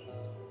you.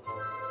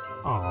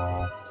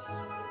 Oh.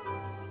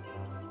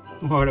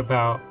 What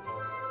about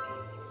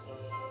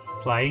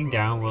sliding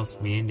down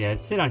whilst me and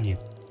Dad sit on you?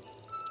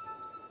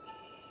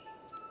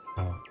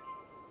 Oh.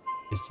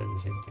 Just said the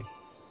same thing.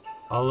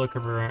 I'll look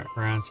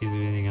around, see if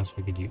there's anything else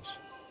we could use.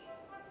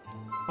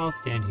 I'll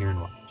stand here and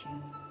watch.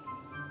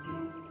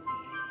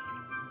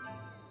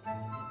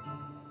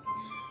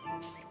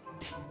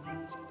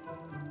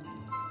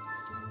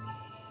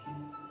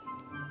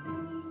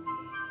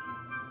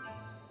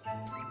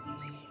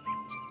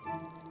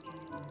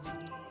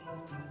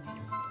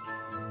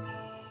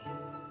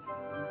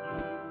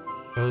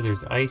 Oh,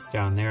 there's ice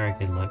down there I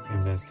could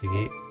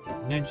investigate.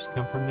 Didn't I just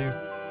come from there?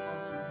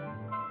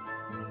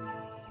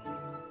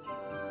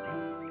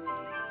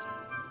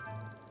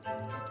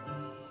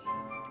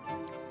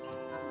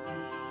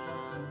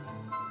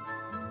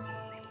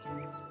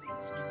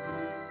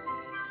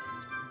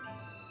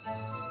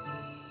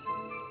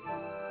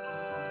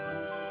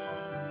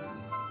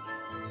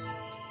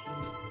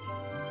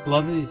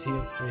 Lovely to see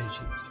you excited. Okay.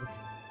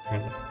 Try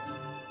that.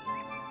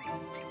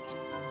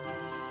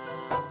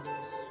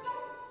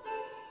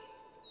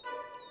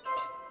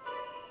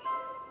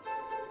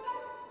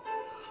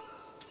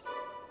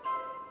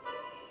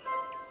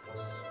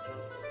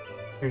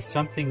 There's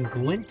something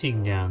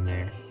glinting down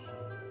there.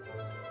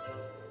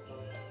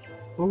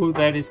 Oh,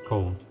 that is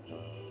cold.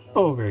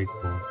 Oh, very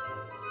cold.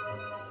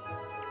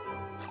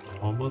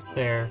 Almost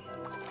there.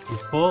 We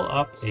pull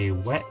up a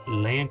wet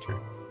lantern.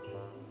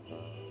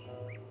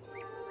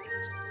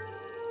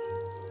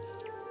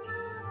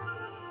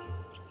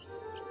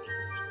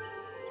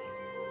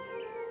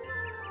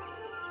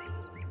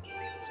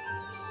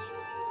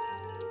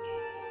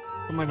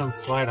 Come I don't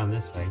slide on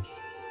this ice.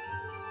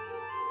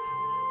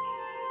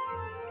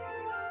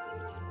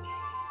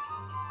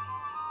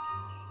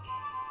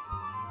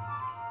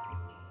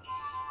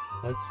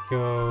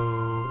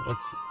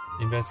 Let's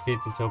investigate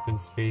this open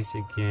space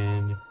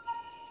again,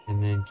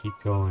 and then keep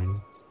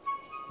going.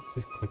 What's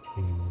this click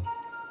thing?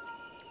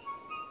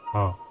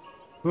 Oh,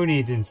 who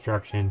needs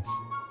instructions?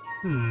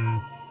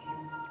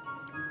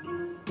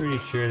 Pretty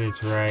sure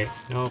that's right.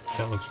 Nope,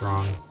 that looks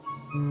wrong.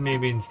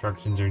 Maybe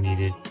instructions are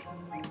needed.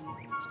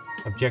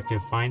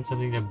 Objective, find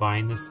something to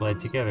bind the sled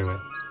together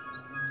with.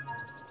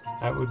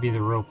 That would be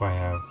the rope I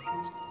have.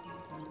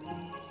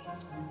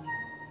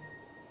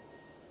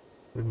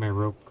 Where'd my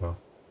rope go?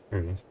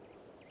 There it is.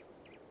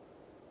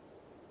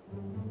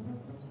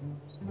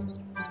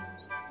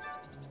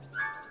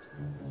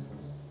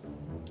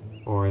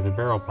 Or the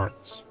barrel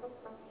parts.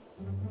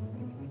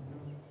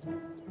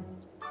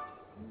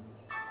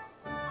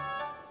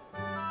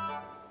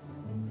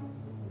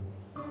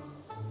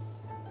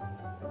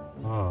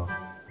 Oh,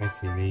 I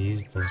see. They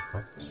used those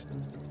parts.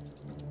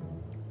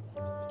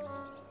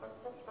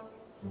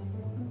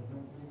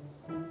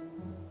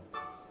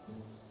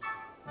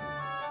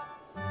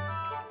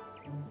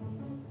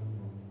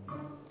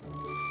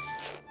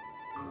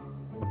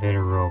 A bit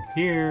of rope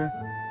here,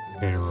 a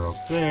bit of rope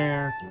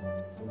there.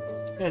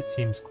 That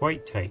seems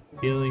quite tight,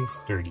 feeling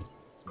sturdy.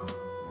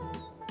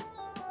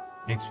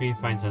 Next we need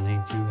to find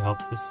something to help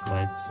the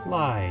sled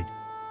slide.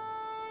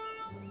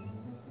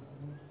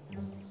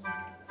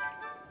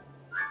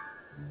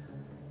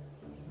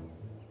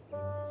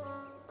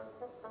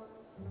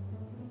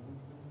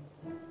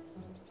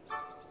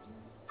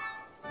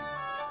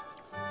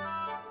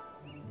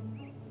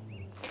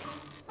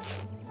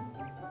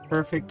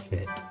 Perfect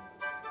fit.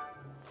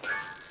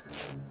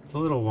 It's a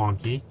little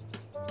wonky.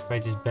 If I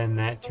just bend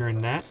that, turn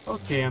that,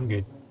 okay, I'm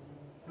good.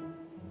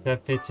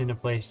 That fits into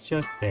place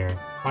just there.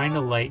 Find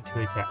a light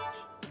to attach.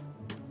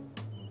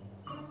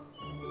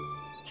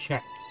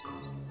 Check.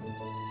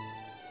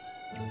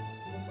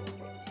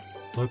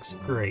 Looks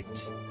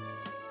great.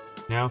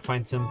 Now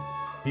find some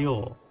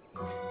fuel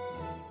to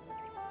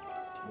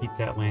keep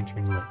that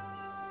lantern lit.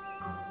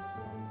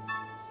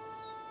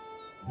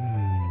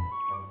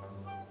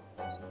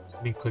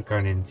 Let me click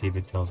on it and see if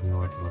it tells me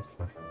what to look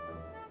for.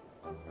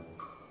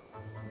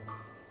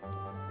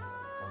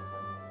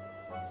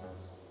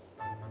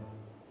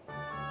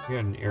 We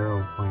got an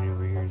arrow pointed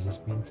over here. Does this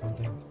mean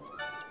something?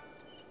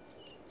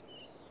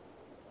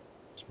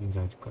 This means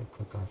I have to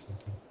click on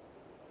something.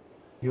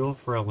 Fuel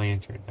for a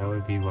lantern. That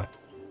would be what?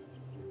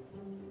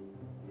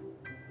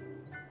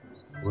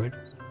 Wood?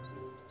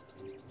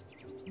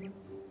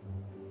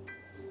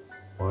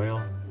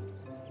 Oil?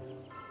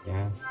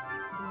 Gas?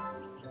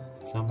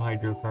 Some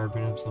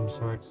hydrocarbon of some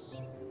sort?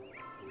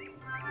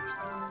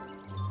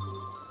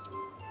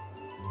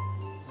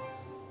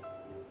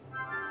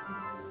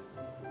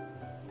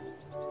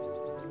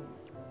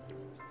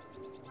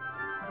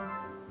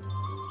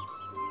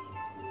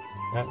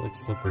 That looks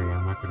slippery.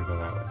 I'm not going to go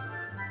that way.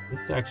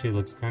 This actually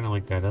looks kind of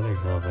like that other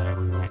hill that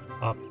we went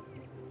up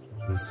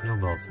the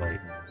snowball fight.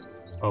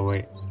 Oh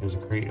wait, there's a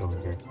crate over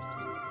here.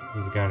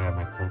 There's got to have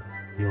my full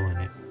fuel in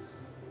it.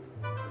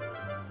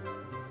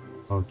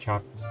 Oh,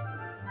 chops.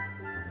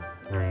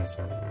 Alright,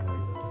 sorry.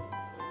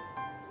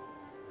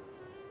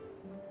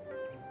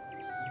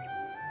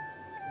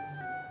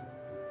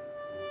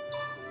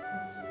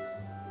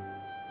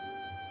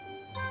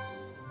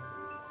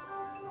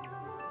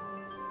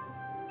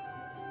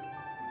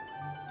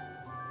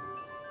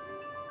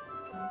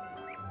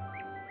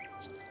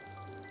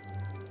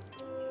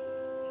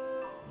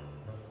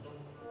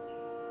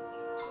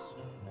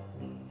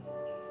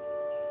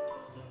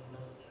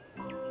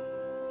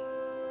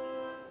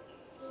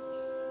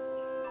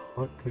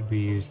 What could be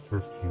used for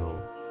fuel?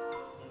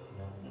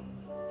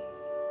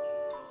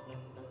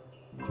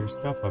 There's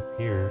stuff up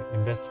here.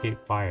 Investigate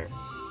fire.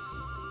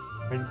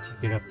 How did you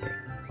get up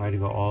there? I had to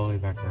go all the way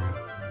back around.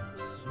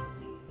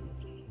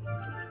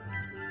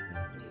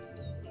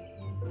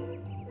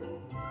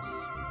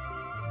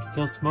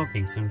 Still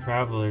smoking. Some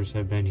travelers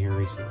have been here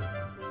recently.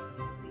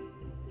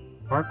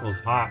 Sparkle's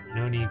hot.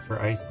 No need for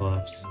ice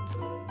gloves.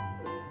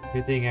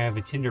 Good thing I have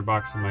a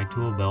tinderbox in my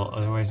tool belt,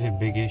 otherwise I have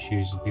big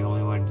issues with the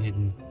only one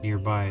hidden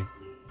nearby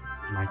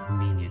for my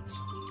convenience.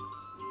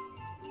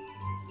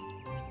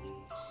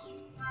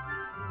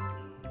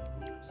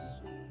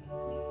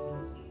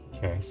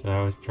 Okay, so that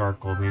was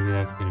charcoal. Maybe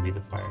that's going to be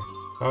the fire.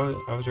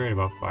 I was right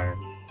about fire.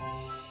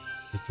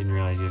 Just didn't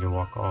realize you had to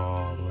walk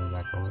all the way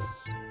back over.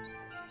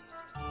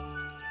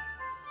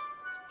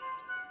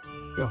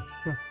 Go,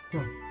 go,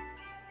 go.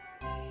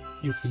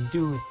 You can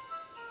do it.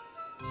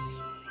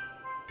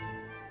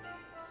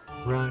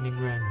 Running,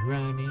 running,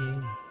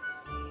 running.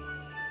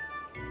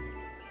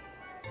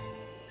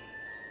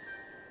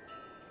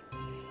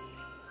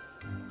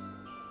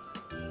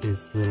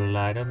 This little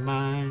light of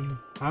mine,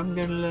 I'm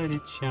gonna let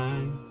it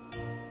shine.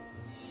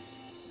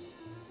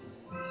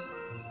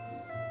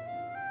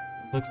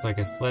 Looks like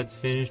a sled's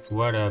finished.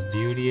 What a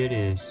beauty it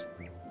is.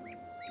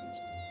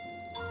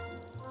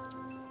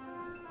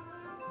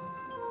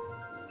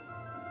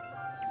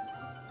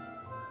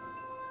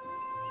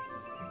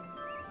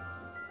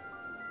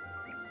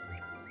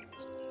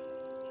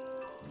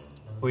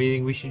 What do you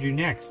think we should do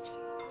next?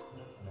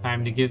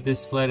 Time to give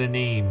this sled a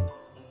name.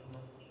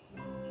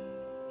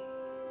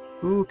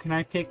 Ooh, can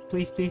I pick?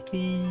 Please, please,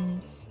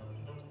 please.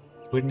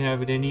 Wouldn't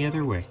have it any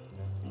other way.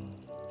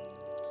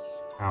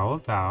 How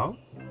about...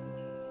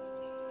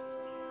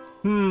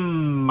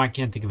 I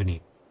can't think of a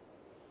name.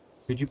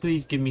 Could you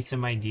please give me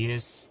some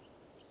ideas?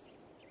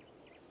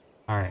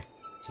 Alright,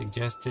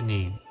 suggest a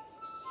name.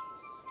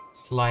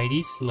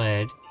 Slidey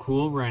Sled,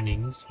 Cool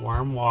Runnings,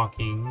 Warm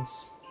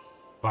Walkings,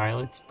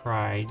 Violet's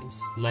Pride,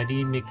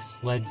 Sleddy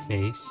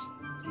McSledface,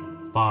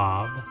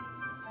 Bob,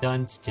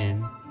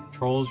 Dunstan,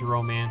 Trolls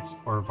Romance,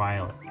 or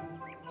Violet.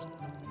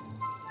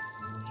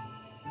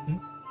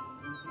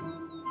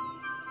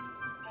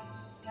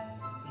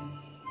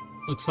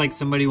 Looks like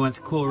somebody wants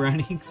Cool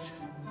Runnings.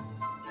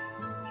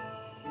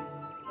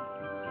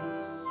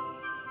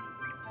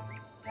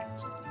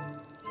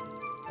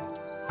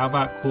 How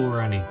about Cool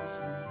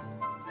Runnings?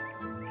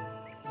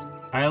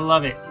 I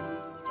love it.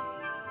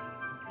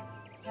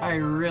 I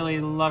really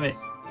love it.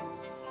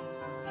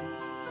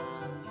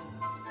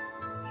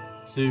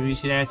 So we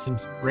should add some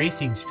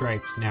racing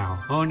stripes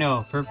now. Oh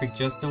no, perfect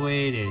just the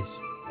way it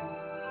is.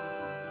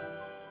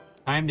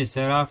 Time to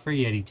set off for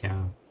Yeti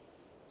Town.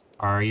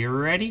 Are you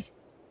ready?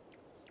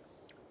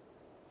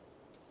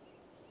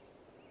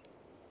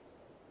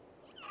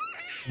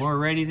 More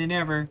ready than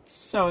ever.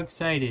 So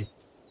excited.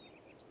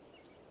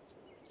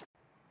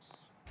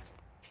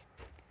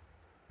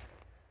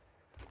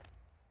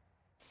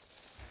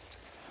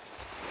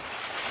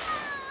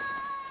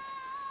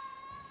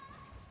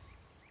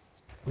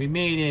 We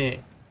made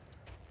it!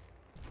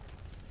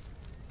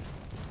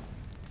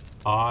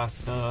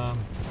 Awesome.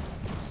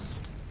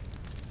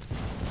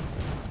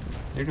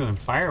 They're doing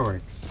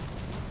fireworks.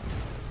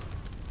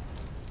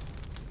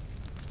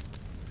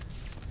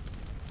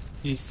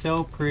 She's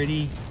so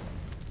pretty.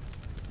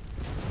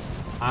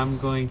 I'm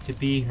going to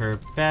be her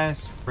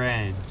best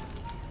friend.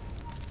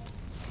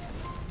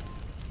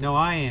 No,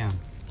 I am.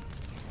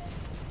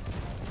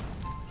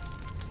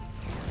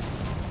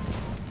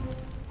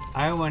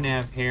 I want to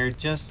have hair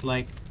just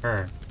like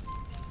her.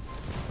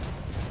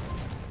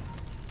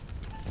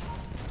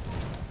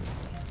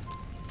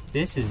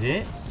 This is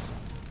it?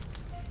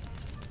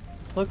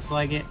 Looks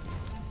like it.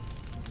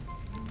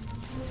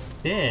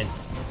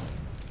 This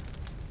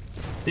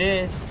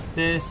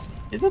is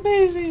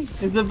amazing.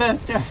 It's the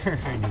best ever.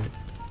 I knew it.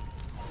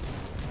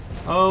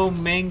 Oh,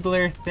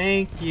 Mangler,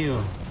 thank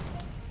you.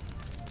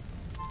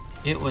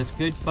 It was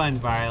good fun,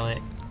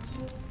 Violet.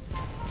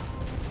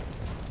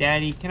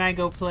 Daddy, can I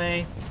go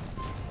play?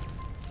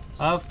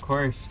 Of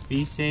course.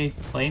 Be safe.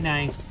 Play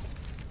nice.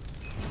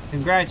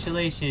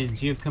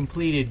 Congratulations. You have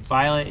completed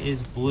Violet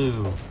is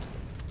Blue.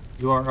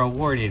 You are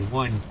awarded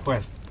 1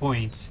 quest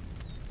point.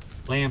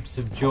 Lamps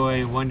of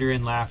Joy, Wonder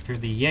and Laughter,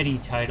 the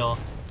Yeti title,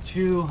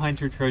 2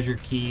 Hunter Treasure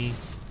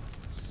Keys,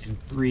 and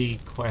 3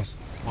 quest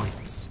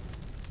points.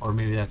 Or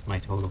maybe that's my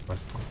total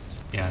quest points.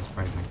 Yeah, that's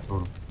probably my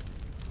total.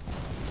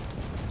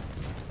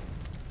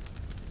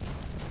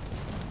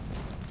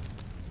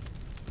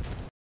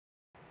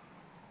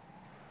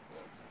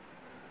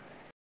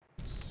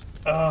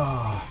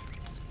 Oh,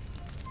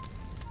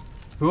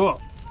 cool.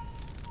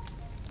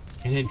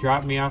 And it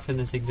dropped me off in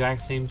this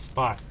exact same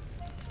spot.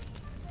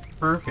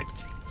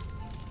 Perfect.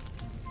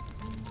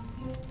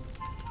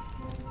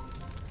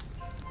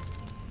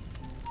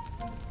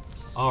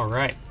 All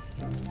right.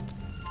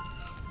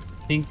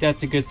 I think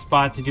that's a good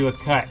spot to do a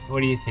cut.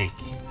 What do you think?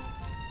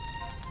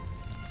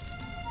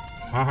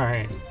 All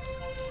right.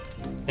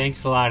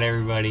 Thanks a lot,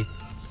 everybody.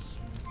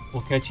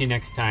 We'll catch you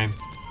next time.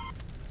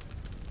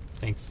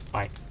 Thanks.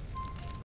 Bye.